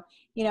 So,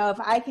 if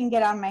I can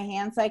get on my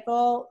hand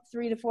cycle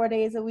 3 to 4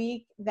 days a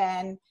week,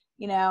 then,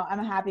 I'm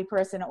a happy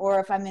person. Or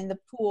if I'm in the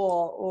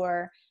pool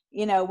or,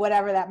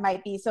 whatever that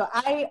might be. So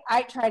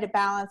I try to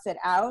balance it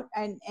out,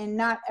 and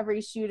not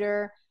every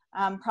shooter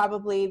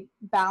probably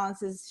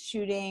balances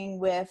shooting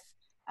with,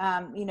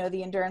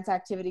 the endurance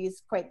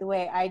activities quite the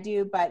way I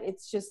do, but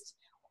it's just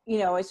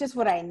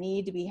what I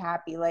need to be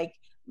happy. Like,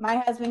 my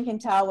husband can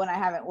tell when I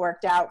haven't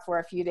worked out for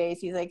a few days.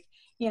 He's like,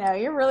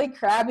 you're really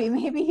crabby.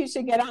 Maybe you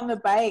should get on the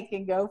bike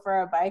and go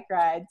for a bike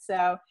ride.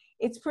 So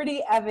it's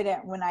pretty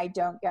evident when I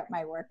don't get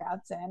my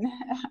workouts in.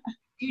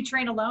 Do you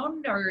train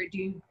alone, or do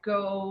you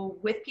go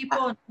with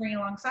people and train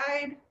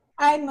alongside?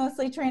 I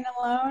mostly train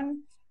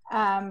alone.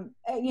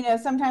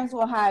 Sometimes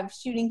we'll have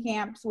shooting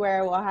camps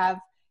where we'll have,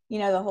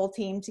 the whole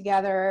team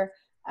together.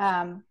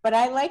 But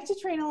I like to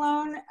train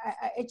alone.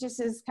 It just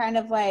is kind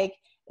of like,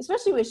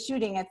 especially with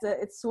shooting,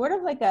 it's sort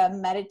of like a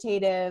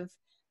meditative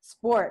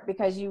sport,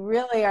 because you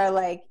really are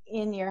like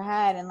in your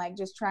head and like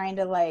just trying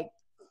to, like,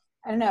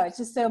 I don't know, it's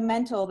just so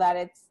mental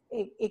that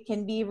it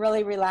can be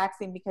really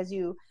relaxing, because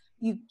you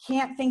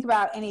can't think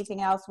about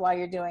anything else while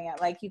you're doing it.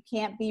 Like, you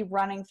can't be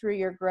running through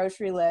your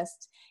grocery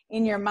list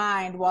in your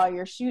mind while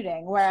you're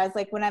shooting. Whereas,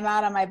 like, when I'm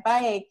out on my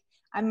bike,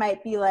 I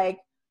might be like,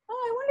 oh,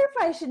 I wonder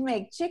if I should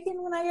make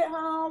chicken when I get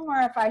home, or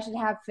if I should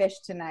have fish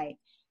tonight.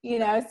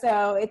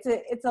 So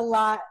it's a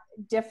lot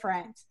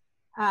different.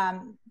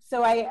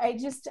 So I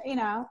just,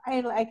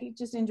 I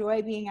just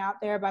enjoy being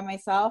out there by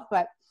myself.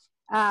 But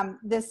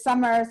this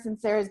summer,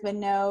 since there's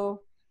been no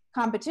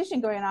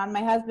competition going on,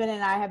 my husband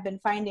and I have been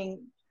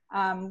finding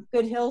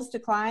good hills to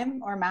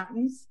climb, or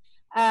mountains.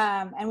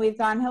 And we've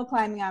gone hill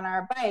climbing on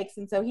our bikes.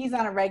 And so he's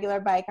on a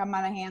regular bike, I'm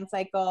on a hand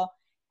cycle.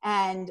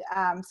 And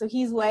so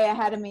he's way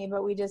ahead of me,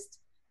 but we just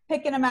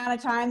pick an amount of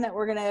time that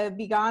we're going to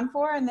be gone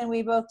for. And then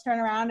we both turn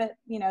around at,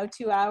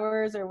 2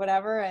 hours or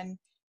whatever, and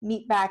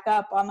meet back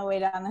up on the way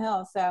down the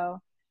hill. So,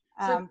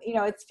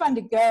 it's fun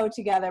to go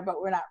together,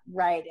 but we're not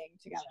riding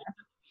together.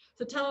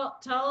 So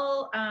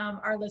tell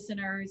our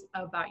listeners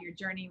about your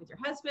journey with your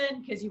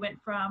husband, because you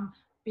went from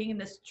being in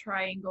this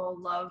triangle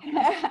love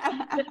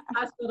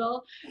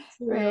hospital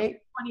to 20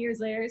 years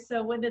later.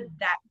 So when did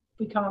that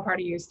become a part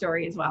of your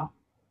story as well?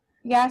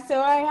 Yeah,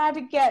 so I had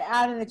to get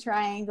out of the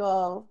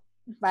triangle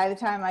by the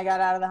time I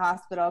got out of the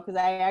hospital, because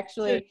I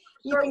actually,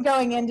 even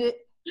going into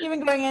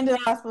the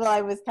hospital,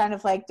 I was kind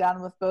of like done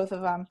with both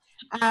of them.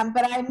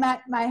 But I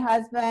met my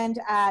husband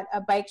at a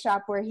bike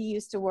shop where he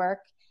used to work.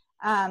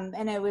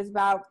 And it was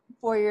about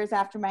 4 years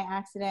after my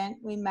accident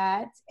we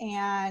met.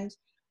 And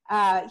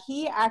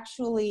he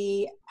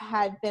actually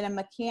had been a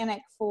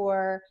mechanic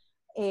for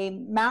a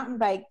mountain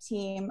bike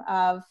team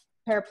of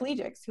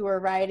paraplegics who were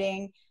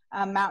riding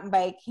mountain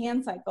bike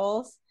hand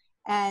cycles.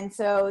 And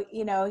so,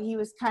 he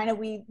was kind of,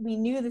 we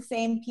knew the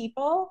same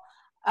people,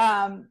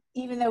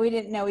 even though we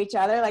didn't know each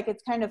other. Like,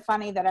 it's kind of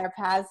funny that our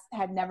paths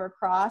had never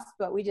crossed,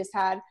 but we just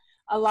had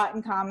a lot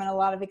in common, a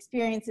lot of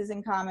experiences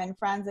in common,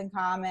 friends in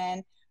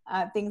common,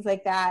 things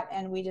like that.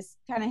 And we just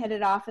kind of hit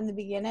it off in the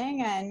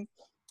beginning and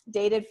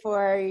dated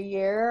for a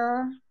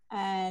year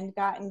and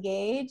got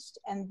engaged,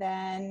 and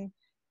then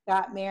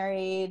got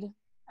married,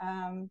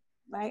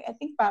 I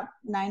think about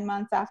 9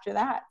 months after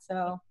that.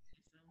 So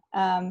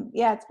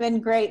it's been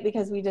great,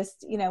 because we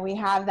just, we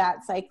have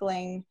that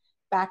cycling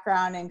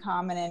background in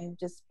common and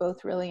just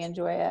both really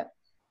enjoy it.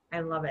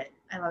 I love it.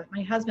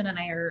 My husband and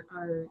I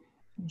are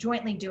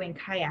jointly doing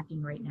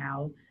kayaking right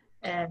now,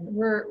 and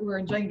we're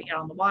enjoying being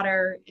out on the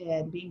water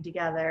and being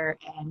together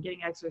and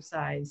getting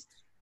exercise.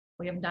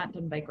 We have not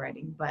done bike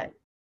riding, but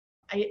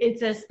it's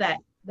just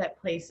that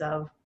place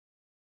of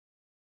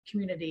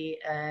community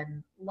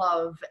and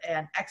love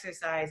and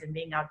exercise and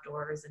being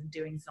outdoors and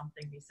doing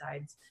something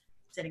besides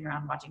sitting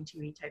around watching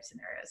TV type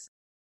scenarios.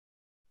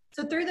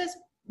 So through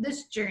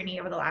this journey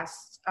over the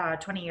last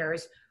 20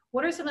 years,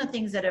 what are some of the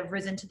things that have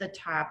risen to the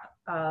top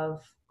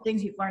of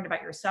things you've learned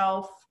about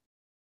yourself,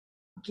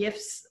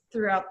 gifts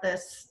throughout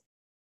this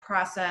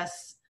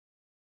process?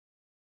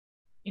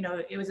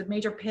 It was a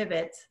major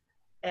pivot,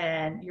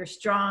 and you're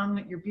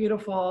strong, you're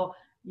beautiful,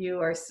 you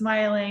are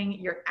smiling,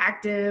 you're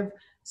active.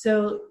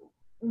 So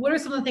what are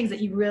some of the things that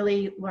you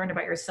really learned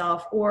about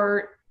yourself,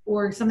 or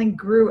something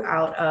grew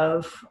out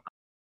of,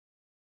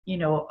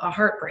 a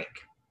heartbreak?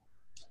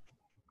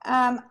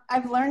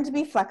 I've learned to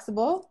be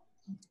flexible.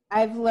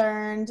 I've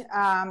learned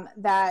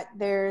that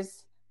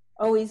there's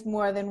always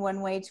more than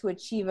one way to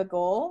achieve a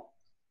goal.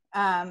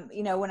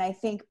 When I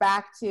think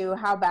back to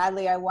how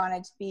badly I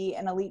wanted to be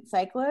an elite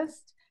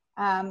cyclist,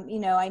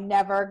 I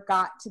never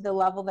got to the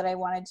level that I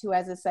wanted to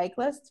as a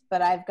cyclist,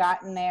 but I've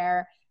gotten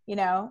there,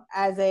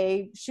 as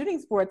a shooting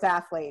sports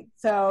athlete.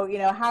 So,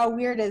 how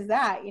weird is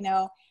that?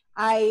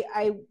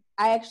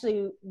 I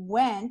actually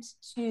went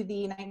to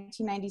the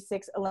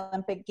 1996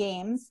 Olympic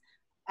Games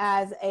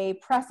as a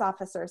press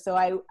officer. So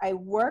I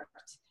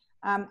worked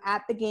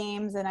at the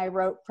games, and I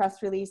wrote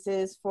press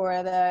releases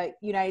for the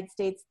United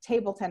States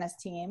table tennis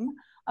team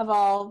of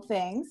all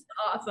things.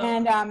 Awesome.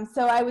 And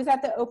so I was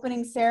at the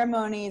opening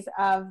ceremonies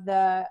of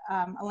the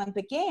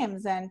Olympic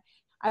Games, and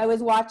I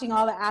was watching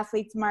all the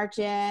athletes march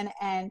in,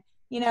 and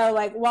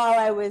like while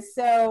I was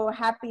so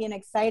happy and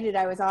excited,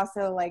 I was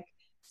also like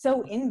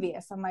so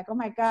envious. I'm like, oh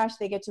my gosh,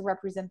 they get to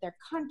represent their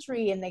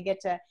country and they get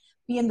to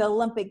be in the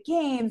Olympic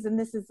Games, and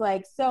this is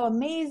like so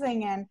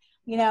amazing. And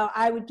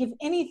I would give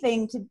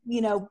anything to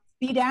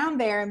be down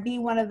there and be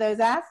one of those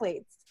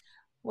athletes.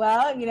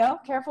 Well,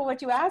 careful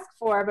what you ask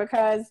for,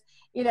 because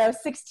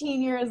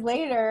 16 years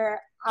later,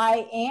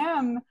 I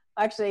am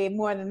actually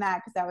more than that,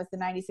 because that was the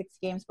 96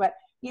 Games, but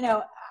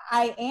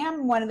I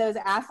am one of those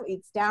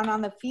athletes down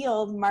on the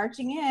field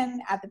marching in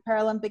at the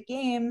Paralympic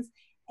Games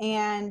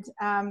and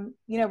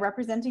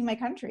representing my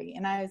country.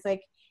 And I was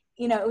like,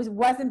 it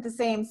wasn't the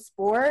same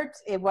sport.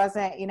 It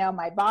wasn't,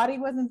 my body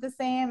wasn't the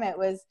same. It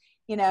was,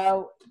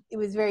 it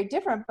was very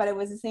different, but it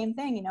was the same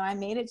thing. I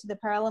made it to the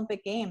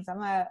Paralympic Games.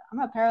 I'm a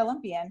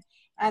Paralympian.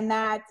 And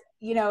that,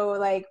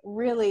 like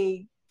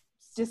really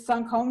just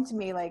sunk home to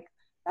me, like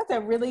that's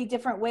a really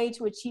different way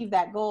to achieve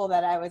that goal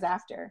that I was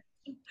after.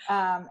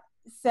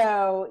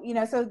 So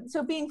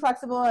being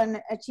flexible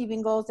and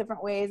achieving goals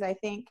different ways, I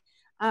think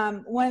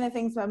one of the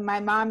things that my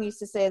mom used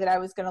to say that I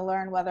was going to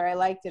learn whether I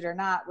liked it or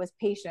not was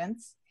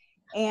patience.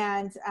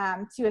 And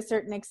to a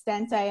certain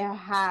extent, I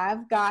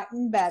have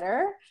gotten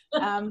better,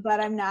 but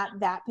I'm not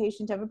that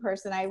patient of a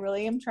person. I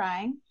really am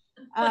trying.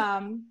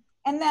 And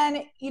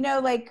then,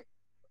 like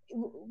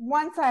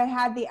once I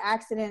had the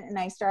accident and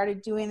I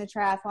started doing the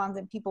triathlons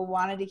and people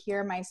wanted to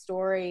hear my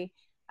story,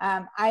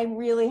 I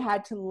really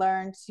had to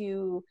learn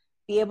to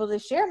be able to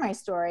share my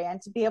story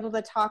and to be able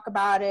to talk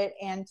about it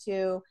and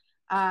to,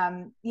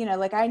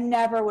 like I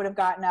never would have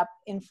gotten up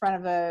in front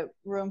of a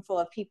room full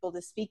of people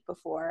to speak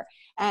before.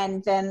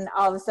 And then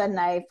all of a sudden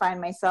I find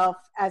myself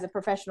as a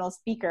professional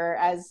speaker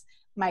as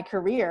my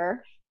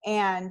career.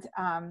 And,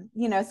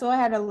 so I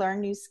had to learn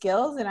new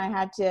skills and I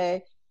had to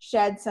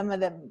shed some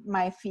of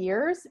my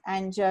fears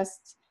and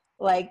just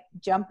like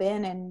jump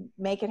in and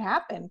make it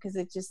happen. Cause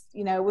it just,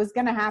 it was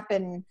going to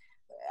happen,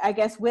 I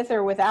guess, with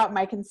or without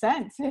my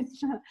consent.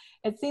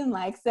 It seemed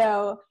like.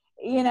 So,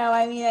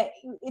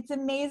 it's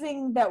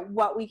amazing that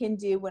what we can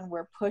do when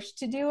we're pushed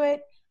to do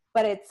it,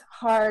 but it's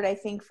hard, I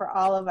think, for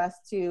all of us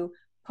to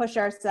push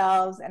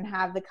ourselves and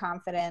have the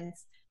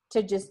confidence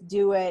to just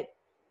do it,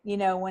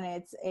 when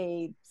it's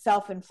a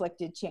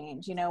self-inflicted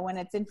change. When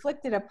it's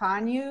inflicted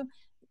upon you,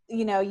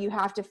 you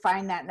have to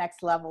find that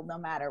next level no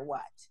matter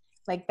what.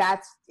 Like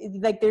that's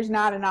like, there's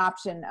not an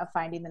option of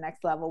finding the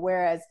next level.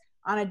 Whereas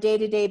on a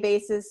day-to-day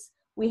basis,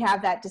 we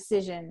have that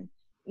decision,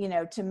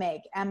 to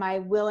make. Am I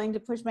willing to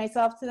push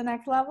myself to the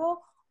next level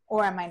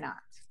or am I not?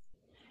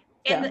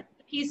 And the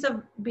piece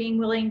of being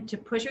willing to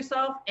push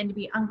yourself and to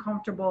be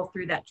uncomfortable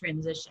through that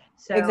transition.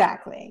 So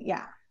exactly.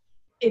 Yeah.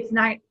 It's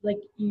not like,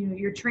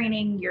 you're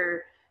training,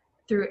 you're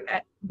through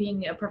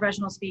being a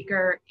professional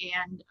speaker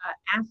and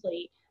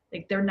athlete.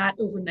 Like they're not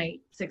overnight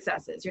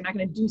successes. You're not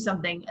going to do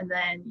something and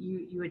then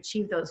you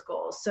achieve those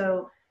goals.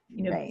 So,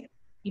 right.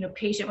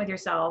 Patient with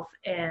yourself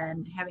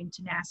and having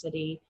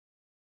tenacity.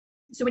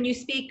 So when you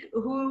speak,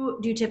 who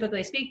do you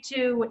typically speak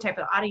to? What type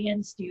of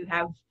audience? Do you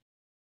have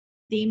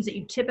themes that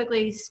you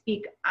typically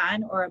speak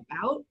on or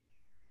about?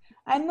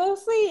 I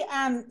mostly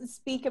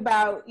speak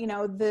about,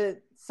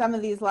 some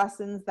of these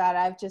lessons that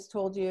I've just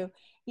told you,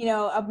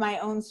 of my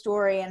own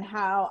story and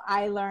how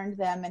I learned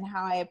them and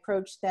how I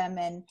approached them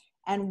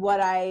and what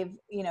I've,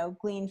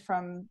 gleaned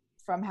from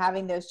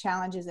having those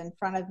challenges in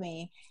front of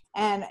me.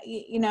 And,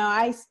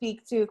 I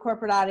speak to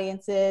corporate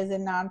audiences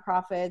and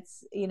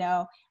nonprofits.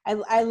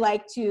 I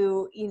like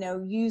to,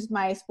 use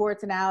my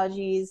sports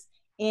analogies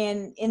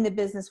in the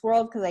business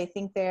world, because I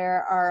think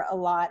there are a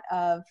lot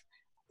of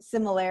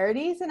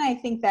similarities. And I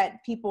think that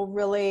people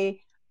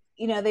really,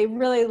 they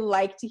really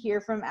like to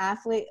hear from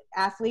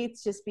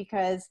athletes just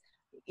because,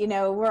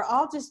 we're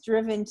all just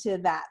driven to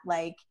that,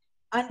 like,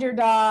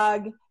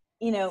 underdog,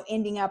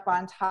 ending up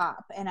on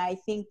top. And I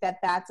think that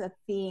that's a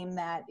theme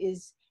that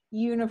is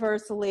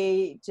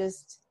universally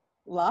just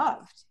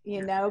loved,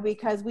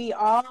 because we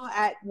all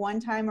at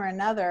one time or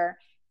another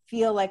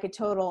feel like a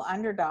total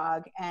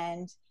underdog.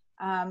 And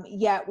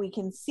yet we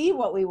can see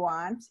what we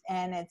want.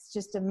 And it's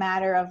just a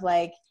matter of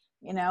like,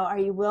 are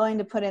you willing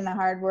to put in the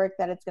hard work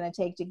that it's going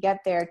to take to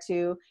get there,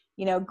 to,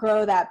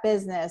 grow that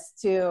business,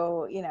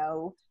 to,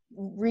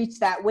 reach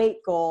that weight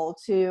goal,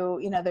 to,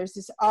 there's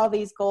just all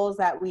these goals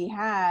that we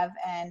have.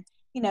 And,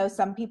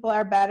 some people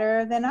are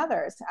better than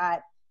others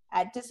at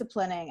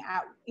disciplining,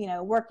 at,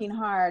 working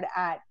hard,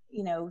 at,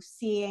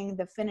 seeing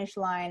the finish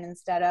line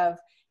instead of,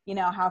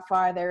 how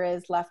far there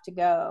is left to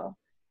go.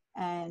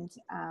 And,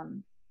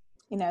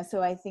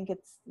 so I think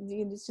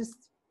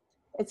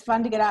it's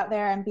fun to get out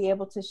there and be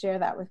able to share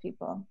that with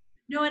people.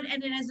 No, and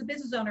as a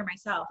business owner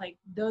myself, like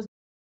those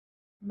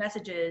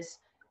messages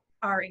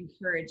are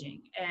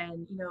encouraging.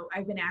 And,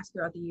 I've been asked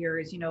throughout the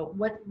years,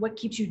 what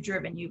keeps you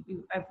driven?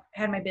 I've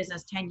had my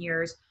business 10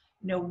 years,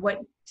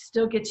 what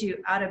still gets you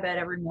out of bed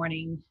every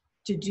morning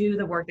to do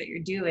the work that you're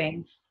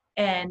doing.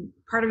 And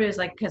part of it is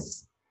like,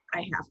 because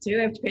I have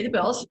to pay the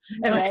bills,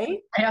 and Right.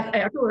 I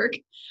have to work.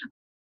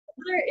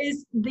 There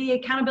is the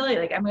accountability.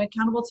 Like, I'm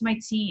accountable to my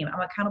team.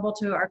 I'm accountable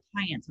to our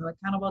clients. I'm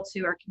accountable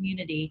to our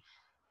community.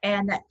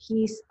 And that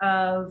piece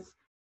of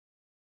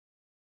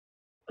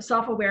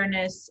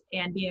self-awareness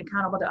and being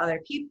accountable to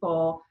other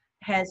people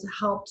has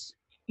helped.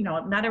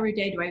 Not every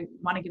day do I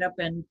want to get up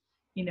and,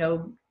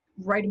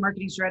 write a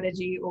marketing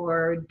strategy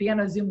or be on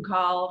a Zoom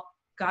call.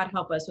 God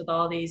help us with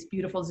all these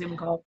beautiful Zoom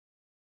calls.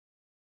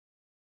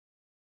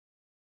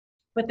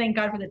 But thank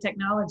God for the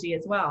technology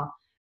as well.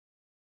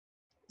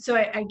 So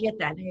I get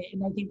that.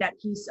 And I think that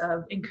piece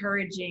of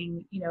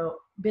encouraging,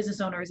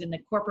 business owners in the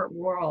corporate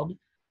world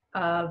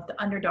of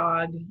the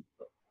underdog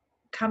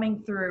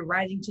coming through,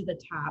 rising to the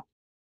top.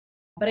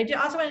 But I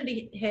also wanted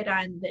to hit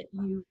on that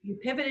you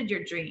pivoted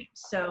your dreams.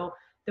 So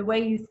the way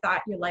you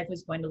thought your life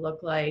was going to look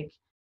like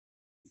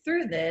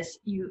through this,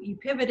 you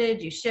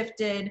pivoted, you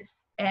shifted,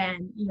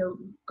 and,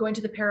 going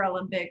to the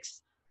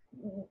Paralympics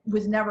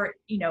was never,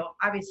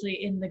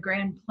 obviously in the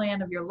grand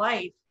plan of your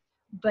life,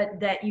 but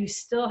that you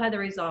still had the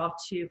resolve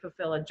to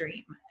fulfill a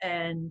dream.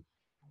 And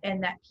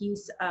that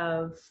piece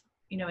of,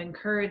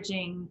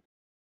 encouraging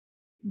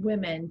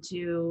women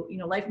to,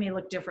 life may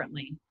look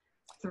differently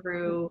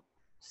through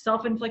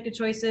self-inflicted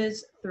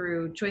choices,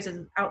 through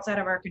choices outside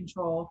of our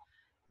control,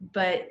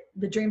 but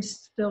the dreams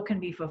still can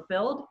be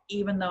fulfilled,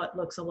 even though it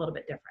looks a little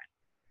bit different.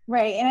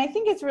 Right. And I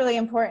think it's really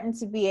important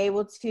to be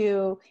able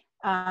to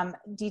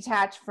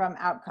detach from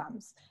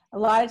outcomes. A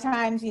lot of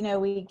times,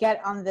 we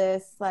get on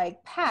this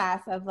like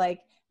path of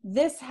like,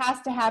 this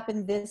has to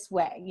happen this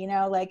way,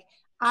 like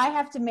I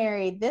have to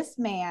marry this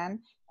man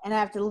and I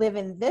have to live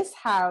in this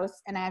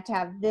house and I have to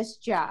have this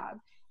job.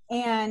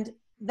 And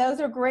those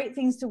are great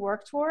things to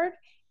work toward.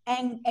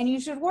 And you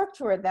should work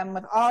toward them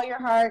with all your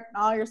heart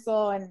and all your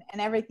soul and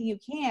everything you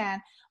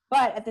can.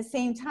 But at the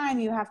same time,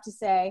 you have to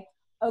say,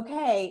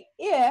 okay,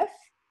 if,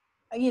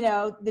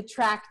 the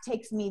track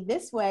takes me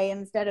this way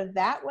instead of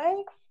that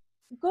way,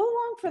 go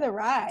along for the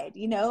ride,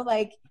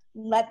 like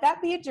let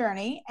that be a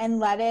journey and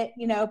let it,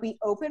 be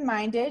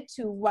open-minded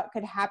to what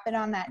could happen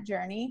on that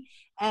journey.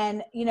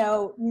 And,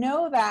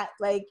 know that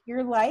like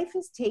your life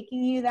is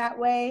taking you that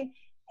way.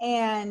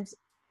 And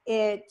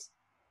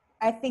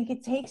I think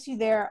it takes you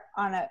there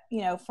on a,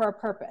 for a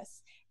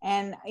purpose.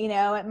 And,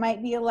 it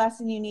might be a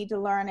lesson you need to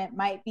learn. It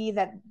might be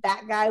that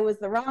guy was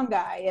the wrong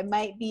guy. It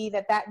might be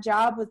that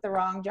job was the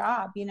wrong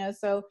job,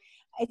 so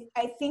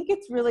I think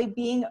it's really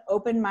being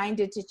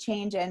open-minded to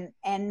change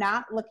and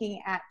not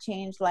looking at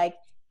change like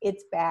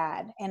it's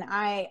bad. And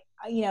I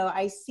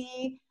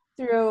see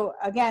through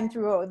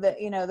the,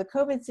 the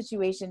COVID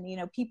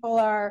situation, people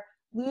are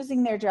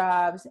losing their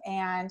jobs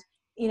and,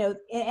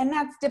 and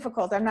that's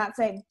difficult. I'm not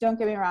saying, don't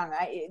get me wrong,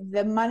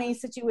 the money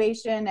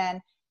situation and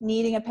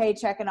needing a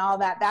paycheck and all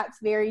that, that's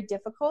very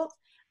difficult.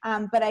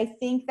 But I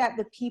think that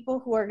the people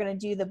who are going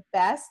to do the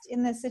best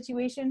in this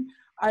situation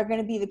are going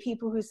to be the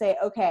people who say,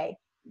 okay,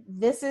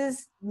 this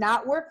is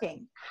not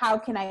working. How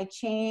can I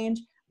change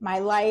my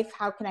life?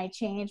 How can I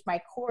change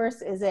my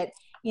course? Is it,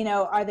 can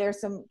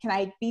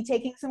I be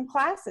taking some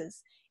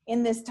classes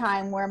in this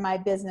time where my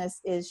business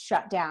is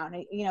shut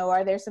down?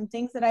 Are there some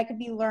things that I could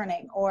be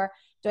learning, or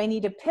do I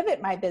need to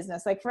pivot my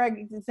business? Like, for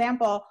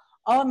example,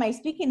 all of my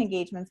speaking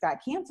engagements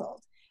got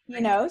canceled,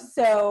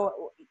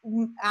 so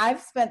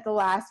I've spent the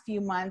last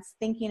few months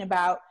thinking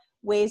about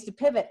ways to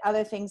pivot,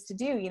 other things to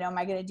do. Am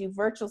I going to do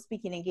virtual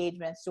speaking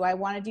engagements? Do I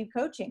want to do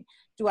coaching?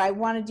 Do I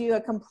want to do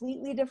a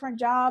completely different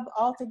job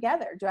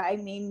altogether?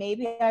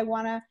 Maybe I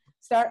want to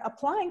start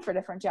applying for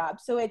different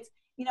jobs. So it's,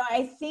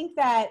 I think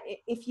that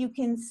if you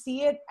can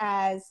see it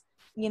as,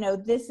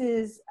 this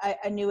is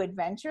a new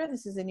adventure,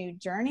 this is a new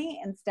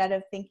journey, instead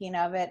of thinking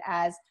of it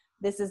as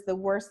this is the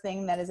worst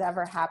thing that has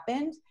ever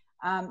happened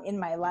in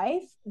my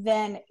life,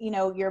 then,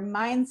 your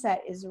mindset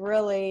is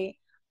really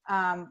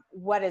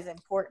what is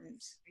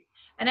important.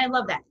 And I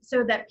love that.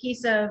 So that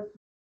piece of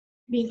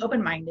being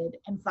open-minded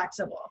and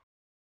flexible.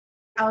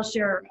 I'll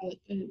share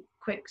a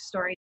quick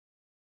story.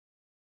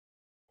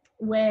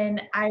 When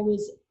I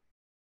was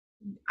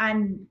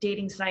on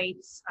dating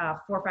sites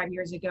 4 or 5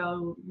 years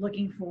ago,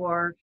 looking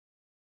for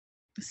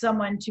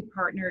someone to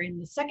partner in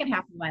the second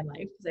half of my life,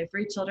 because I have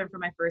 3 children from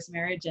my first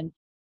marriage and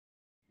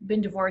been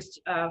divorced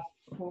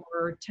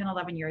for 10,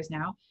 11 years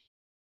now.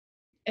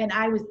 And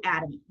I was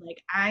adamant.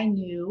 Like, I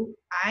knew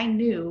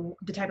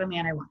the type of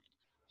man I wanted.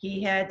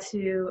 He had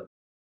to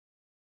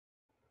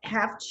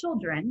have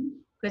children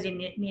because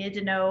he needed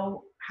to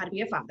know how to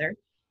be a father.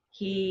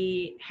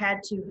 He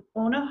had to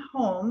own a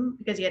home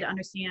because he had to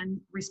understand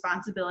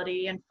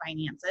responsibility and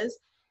finances.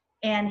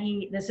 And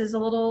this is a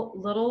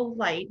little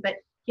light, but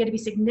he had to be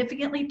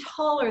significantly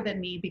taller than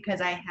me because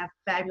I have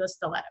fabulous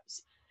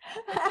stilettos.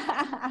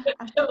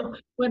 So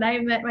when I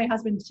met my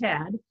husband,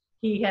 Chad,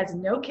 he has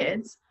no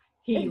kids.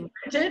 He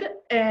rented,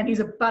 and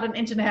he's about 1.5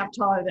 inches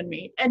taller than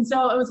me. And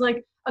so it was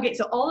like, okay,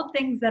 so all the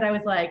things that I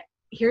was like,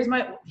 here's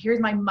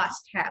my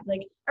must have.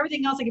 Like,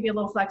 everything else I could be a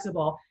little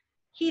flexible.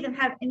 He didn't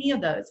have any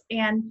of those.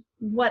 And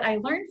what I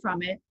learned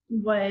from it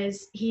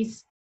was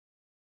he's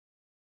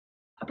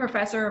a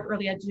professor of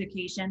early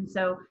education.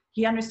 So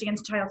he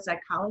understands child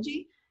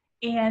psychology,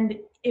 and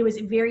it was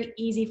very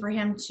easy for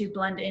him to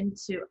blend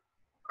into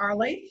our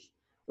life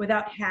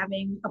without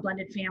having a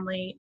blended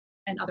family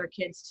and other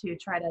kids to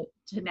try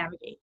to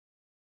navigate.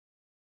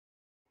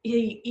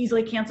 He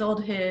easily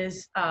canceled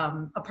his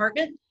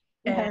apartment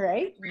and All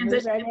right.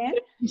 transitioned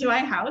into my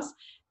house.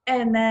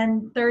 And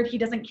then third, he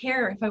doesn't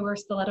care if I wear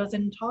stilettos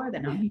and taller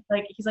than him. He's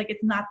like,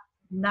 it's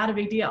not a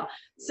big deal.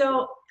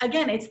 So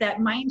again, it's that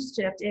mind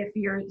shift. If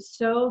you're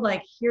so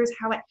like, here's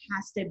how it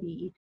has to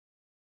be,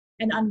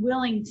 and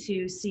unwilling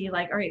to see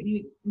like, all right,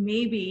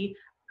 maybe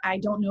I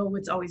don't know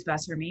what's always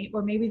best for me,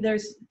 or maybe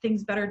there's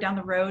things better down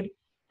the road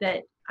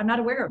that I'm not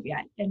aware of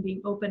yet, and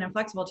being open and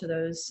flexible to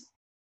those.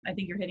 I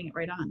think you're hitting it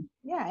right on.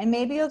 Yeah. And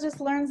maybe you'll just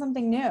learn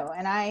something new.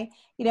 And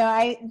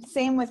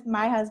same with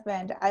my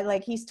husband.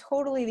 He's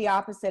totally the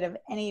opposite of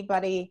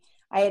anybody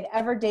I had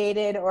ever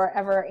dated or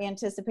ever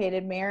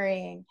anticipated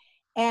marrying.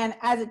 And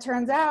as it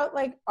turns out,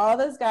 like all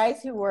those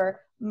guys who were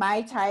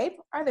my type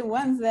are the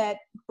ones that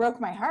broke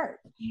my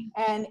heart.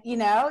 And,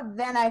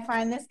 then I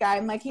find this guy,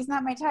 I'm like, he's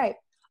not my type.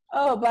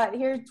 Oh, but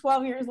here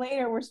 12 years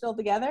later, we're still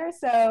together.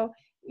 So,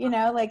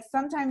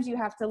 sometimes you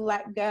have to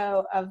let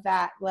go of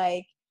that,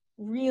 like,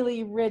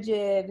 really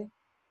rigid,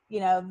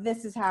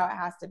 this is how it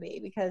has to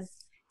be, because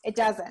it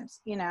doesn't,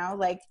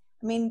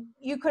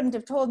 you couldn't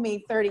have told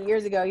me 30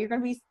 years ago, you're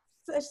going to be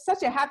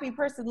such a happy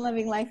person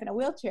living life in a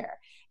wheelchair,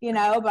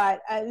 but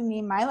I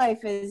mean, my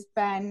life has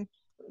been,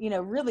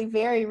 really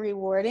very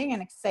rewarding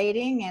and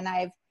exciting. And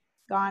I've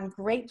gone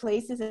great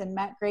places and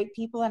met great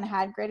people and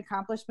had great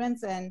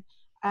accomplishments. And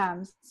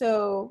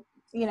so,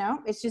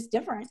 it's just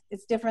different.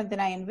 It's different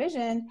than I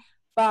envisioned,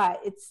 but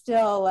it's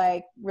still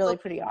like really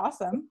pretty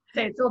awesome.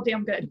 It's still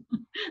damn good.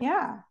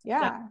 Yeah.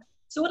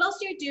 So what else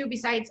do you do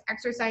besides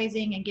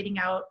exercising and getting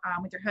out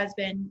with your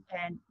husband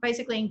and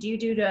bicycling? Do you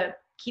do to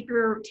keep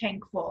your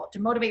tank full, to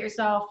motivate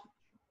yourself?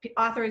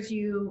 Authors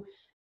you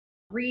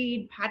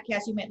read,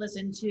 podcasts you might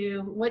listen to?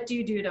 What do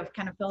you do to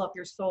kind of fill up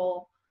your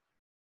soul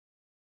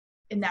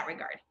in that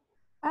regard?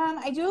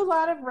 I do a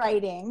lot of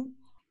writing.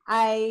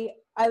 I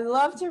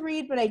love to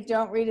read, but I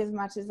don't read as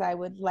much as I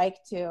would like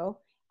to.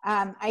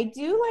 I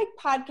do like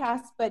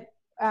podcasts, but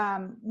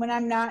when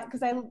I'm not,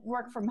 because I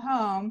work from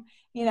home,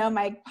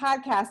 my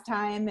podcast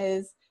time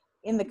is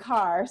in the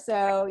car.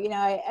 So,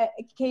 I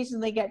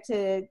occasionally get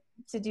to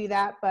do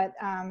that. But,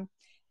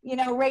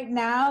 right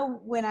now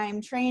when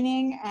I'm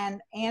training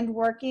and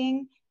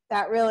working,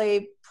 that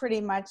really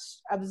pretty much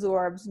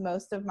absorbs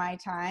most of my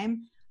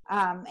time.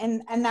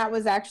 And that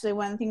was actually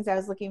one of the things I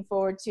was looking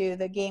forward to,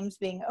 the games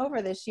being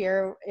over this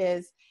year,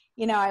 is,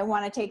 I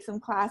want to take some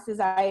classes.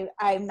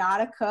 I'm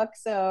not a cook,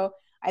 so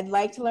I'd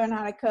like to learn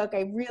how to cook.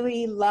 I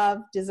really love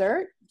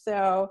dessert.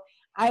 So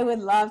I would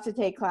love to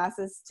take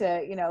classes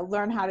to,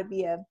 learn how to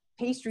be a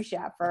pastry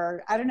chef,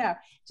 or I don't know,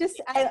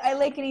 just, I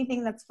like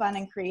anything that's fun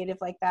and creative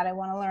like that. I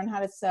want to learn how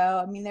to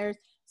sew. I mean, there's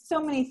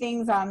so many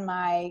things on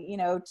my,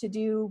 to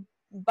do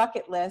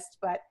bucket list,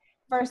 but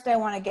first I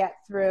want to get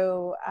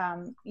through,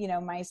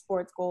 my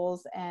sports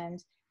goals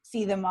and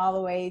see them all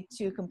the way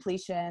to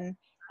completion.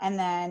 And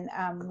then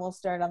we'll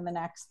start on the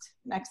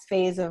next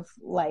phase of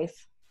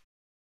life.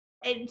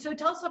 And so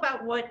tell us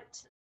about what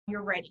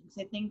you're writing.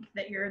 So I think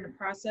that you're in the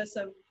process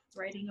of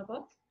writing a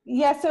book.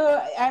 Yeah,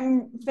 so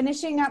I'm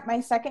finishing up my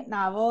second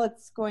novel.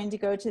 It's going to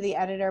go to the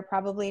editor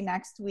probably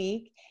next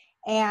week.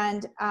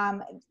 And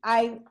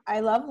I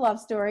love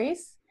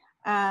stories.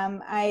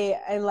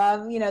 I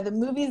love, the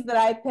movies that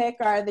I pick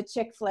are the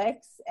chick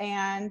flicks.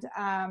 And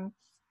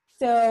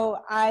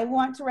so I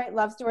want to write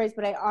love stories,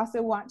 but I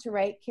also want to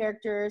write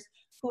characters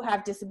who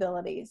have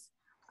disabilities.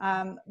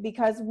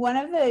 Because one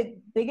of the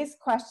biggest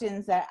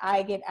questions that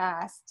I get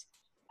asked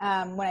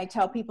when I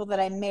tell people that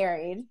I'm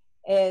married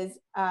is,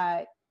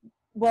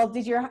 well,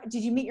 did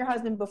you meet your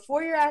husband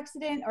before your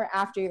accident or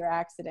after your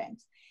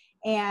accident?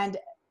 And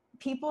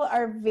people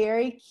are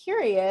very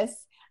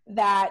curious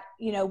that,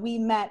 we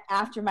met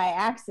after my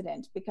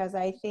accident, because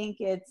I think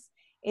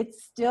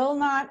it's still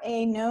not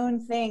a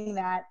known thing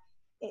that,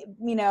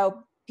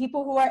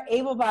 people who are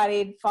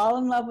able-bodied fall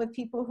in love with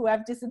people who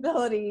have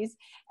disabilities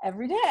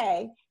every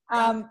day.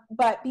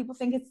 But people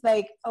think it's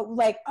like, oh,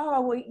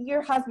 well,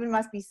 your husband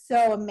must be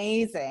so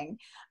amazing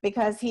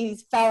because he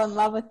fell in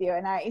love with you.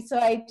 And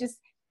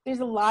there's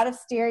a lot of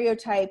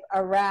stereotype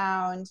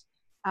around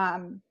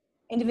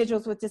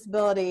individuals with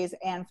disabilities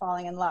and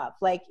falling in love.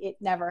 Like, it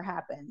never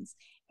happens.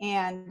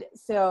 And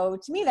so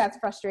to me, that's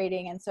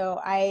frustrating. And so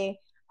I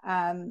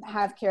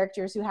have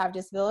characters who have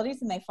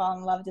disabilities and they fall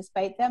in love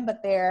despite them,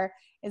 but there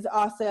is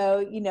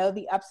also,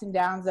 the ups and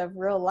downs of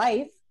real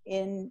life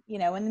in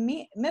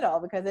the middle,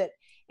 because it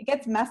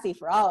gets messy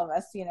for all of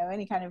us.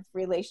 Any kind of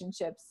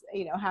relationships,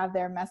 have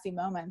their messy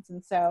moments.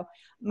 And so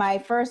my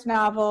first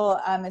novel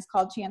is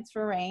called Chance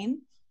for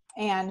Rain.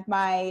 And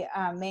my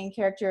main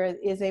character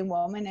is a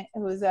woman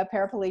who's a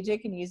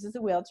paraplegic and uses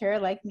a wheelchair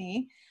like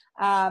me,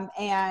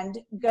 and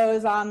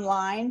goes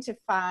online to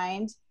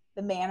find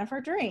the man of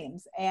her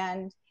dreams.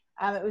 And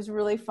it was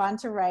really fun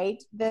to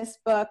write this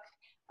book.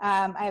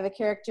 I have a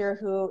character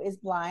who is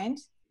blind,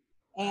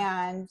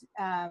 and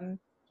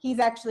he's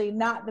actually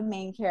not the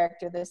main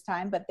character this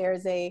time, but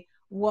there's a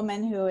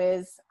woman who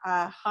is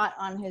hot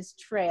on his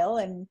trail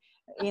and,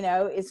 you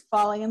know, is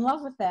falling in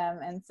love with him.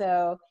 And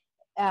so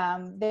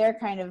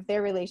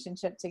their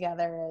relationship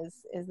together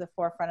is the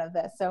forefront of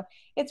this. So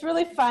it's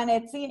really fun.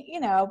 It's, you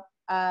know,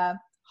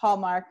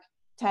 Hallmark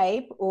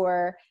type,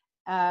 or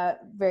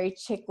very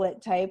chick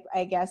lit type,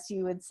 I guess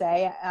you would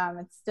say.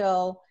 It's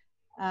still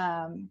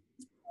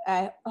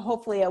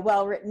hopefully a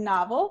well-written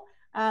novel,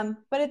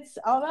 but it's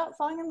all about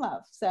falling in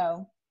love.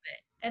 So,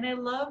 and I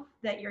love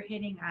that you're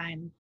hitting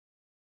on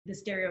the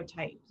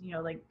stereotypes, you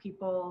know, like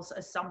people's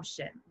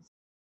assumptions,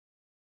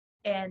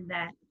 and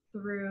that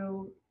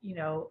through, you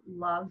know,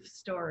 love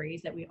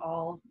stories that we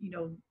all, you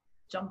know,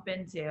 jump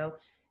into,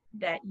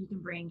 that you can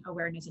bring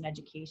awareness and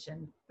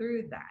education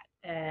through that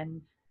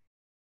and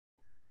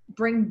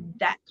bring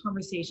that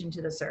conversation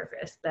to the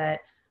surface that,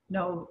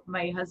 no,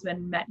 my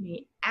husband met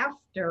me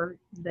after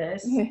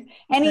this.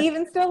 And he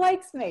even still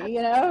likes me,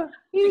 you know,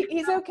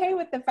 he's okay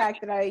with the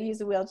fact that I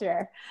use a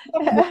wheelchair.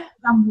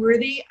 I'm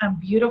worthy, I'm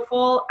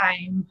beautiful,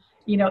 I'm,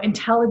 you know,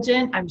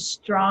 intelligent, I'm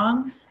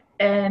strong.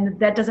 And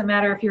that doesn't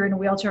matter if you're in a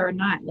wheelchair or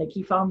not. Like,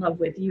 he fell in love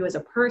with you as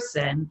a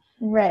person.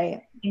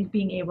 Right. And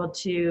being able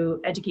to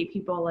educate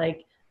people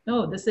like,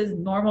 no, this is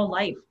normal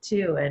life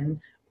too. And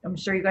I'm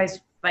sure you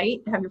guys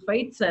have your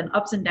fights and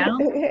ups and downs,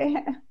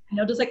 you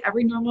know, just like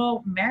every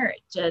normal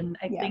marriage. And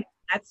I think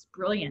that's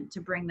brilliant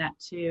to bring that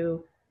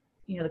to,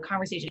 you know, the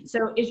conversation.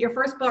 So is your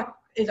first book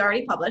is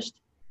already published?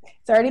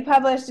 It's already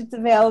published. It's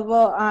available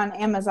on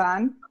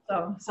Amazon.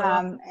 So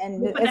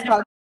and it's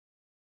called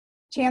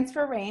Chance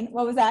for Rain.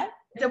 What was that?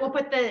 So we'll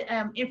put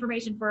the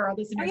information for our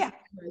listeners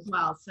as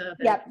well. So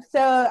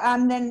So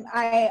then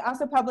I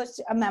also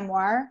published a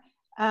memoir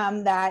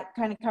that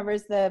kind of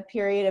covers the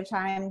period of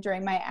time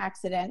during my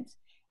accident.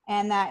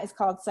 And that is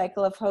called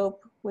Cycle of Hope,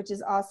 which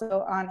is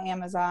also on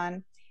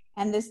Amazon.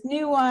 And this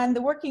new one,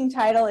 the working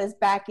title is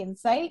Back in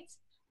Sight,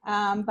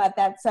 but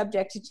that's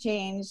subject to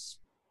change,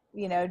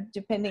 you know,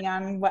 depending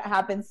on what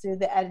happens through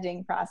the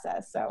editing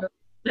process. So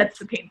that's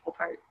the painful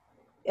part.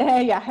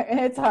 Yeah,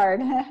 it's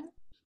hard.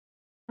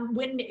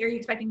 When are you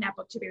expecting that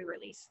book to be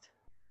released?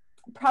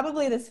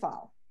 Probably this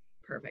fall.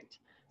 Perfect.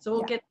 So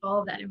we'll get all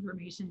of that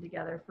information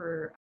together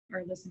for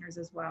our listeners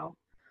as well.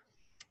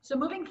 So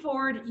moving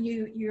forward,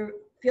 you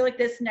feel like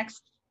this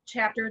next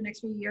chapter, next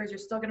few years, you're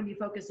still going to be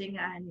focusing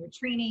on your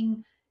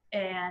training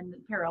and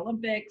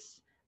Paralympics.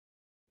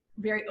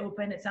 Very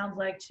open, it sounds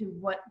like, to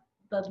what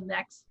the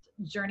next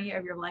journey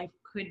of your life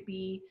could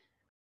be.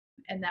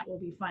 And that will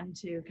be fun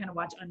to kind of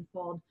watch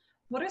unfold.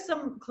 What are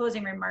some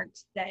closing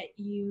remarks that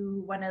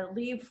you want to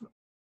leave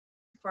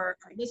for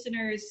our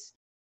listeners?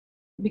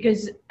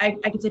 Because I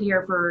could sit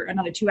here for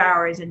another 2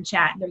 hours and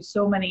chat. There's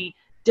so many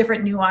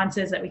different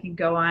nuances that we can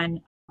go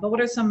on. But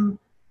what are some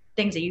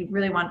things that you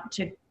really want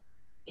to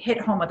hit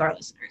home with our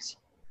listeners?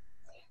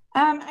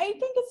 I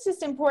think it's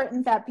just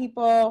important that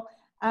people,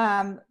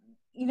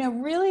 you know,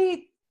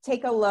 really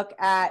take a look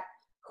at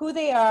who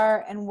they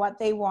are and what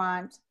they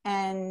want,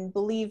 and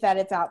believe that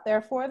it's out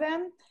there for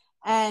them.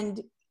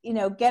 And you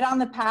know, get on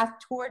the path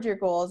toward your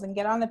goals and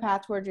get on the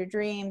path toward your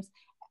dreams.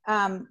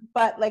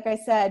 But like I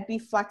said, be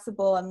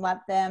flexible and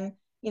let them,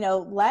 you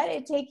know, let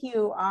it take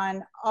you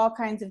on all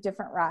kinds of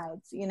different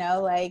rides, you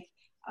know, like,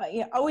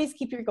 you know, always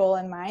keep your goal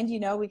in mind, you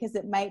know, because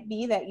it might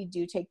be that you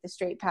do take the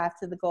straight path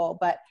to the goal,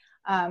 but,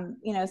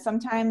 you know,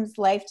 sometimes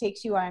life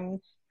takes you on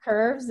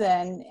curves,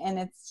 and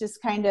it's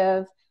just kind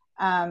of,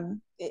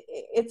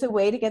 it's a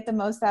way to get the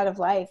most out of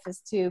life, is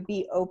to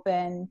be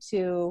open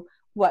to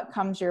what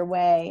comes your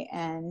way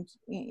and,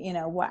 you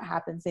know, what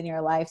happens in your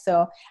life.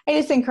 So I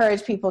just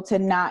encourage people to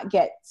not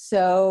get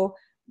so,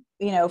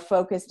 you know,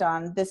 focused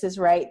on this is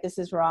right, this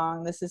is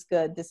wrong, this is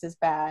good, this is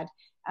bad,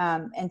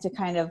 and to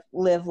kind of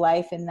live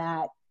life in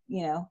that,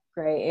 you know,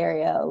 gray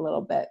area a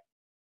little bit.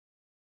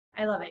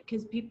 I love it,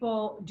 because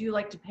people do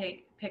like to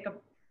pick a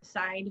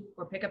side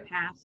or pick a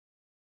path.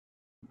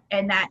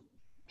 And that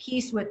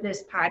piece with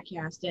this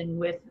podcast and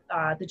with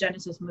the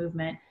Genesis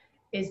movement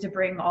is to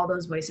bring all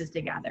those voices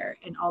together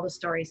and all the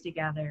stories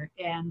together.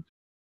 And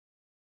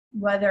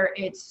whether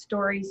it's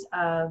stories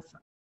of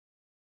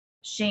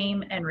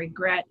shame and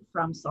regret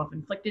from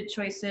self-inflicted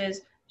choices,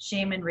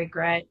 shame and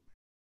regret,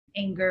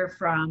 anger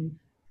from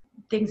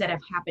things that have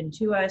happened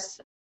to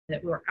us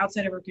that were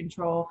outside of our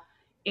control,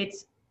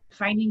 it's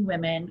finding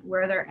women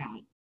where they're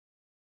at,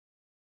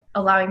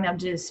 allowing them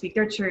to speak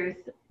their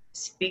truth,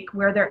 speak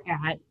where they're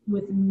at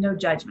with no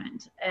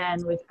judgment,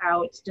 and with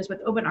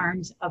open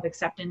arms of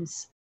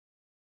acceptance.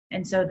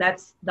 And so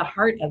that's the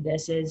heart of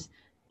this, is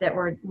that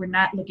we're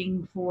not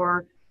looking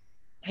for,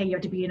 hey, you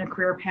have to be in a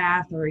career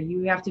path, or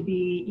you have to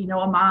be, you know,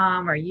 a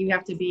mom, or you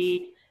have to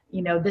be,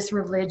 you know, this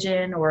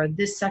religion or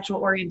this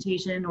sexual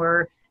orientation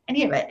or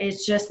any of it.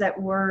 It's just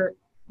that we're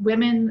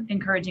women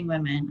encouraging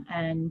women,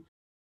 and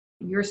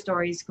your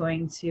story is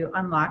going to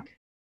unlock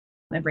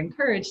and bring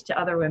courage to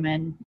other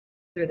women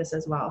through this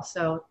as well.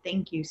 So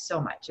thank you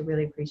so much. I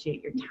really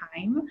appreciate your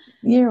time.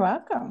 You're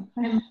welcome.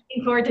 I'm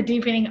looking forward to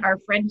deepening our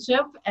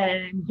friendship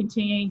and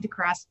continuing to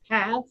cross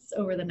paths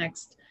over the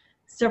next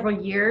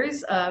several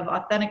years of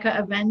Authentica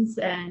events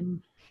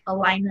and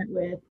alignment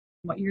with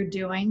what you're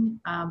doing.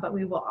 But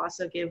we will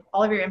also give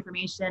all of your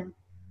information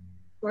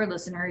to our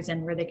listeners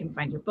and where they can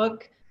find your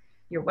book,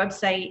 your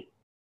website,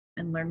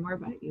 and learn more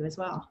about you as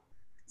well.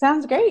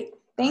 Sounds great.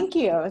 Thank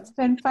you. It's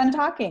been fun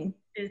talking.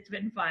 It's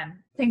been fun.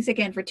 Thanks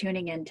again for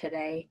tuning in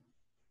today.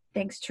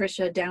 Thanks,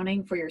 Tricia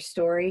Downing, for your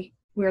story.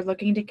 We're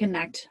looking to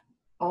connect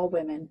all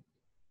women,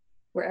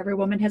 where every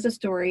woman has a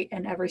story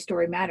and every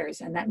story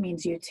matters, and that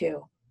means you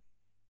too.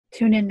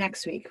 Tune in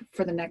next week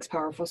for the next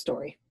powerful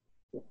story.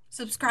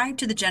 Subscribe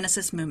to the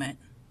Genesis Movement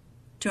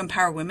to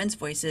empower women's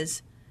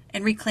voices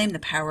and reclaim the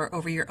power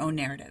over your own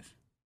narrative.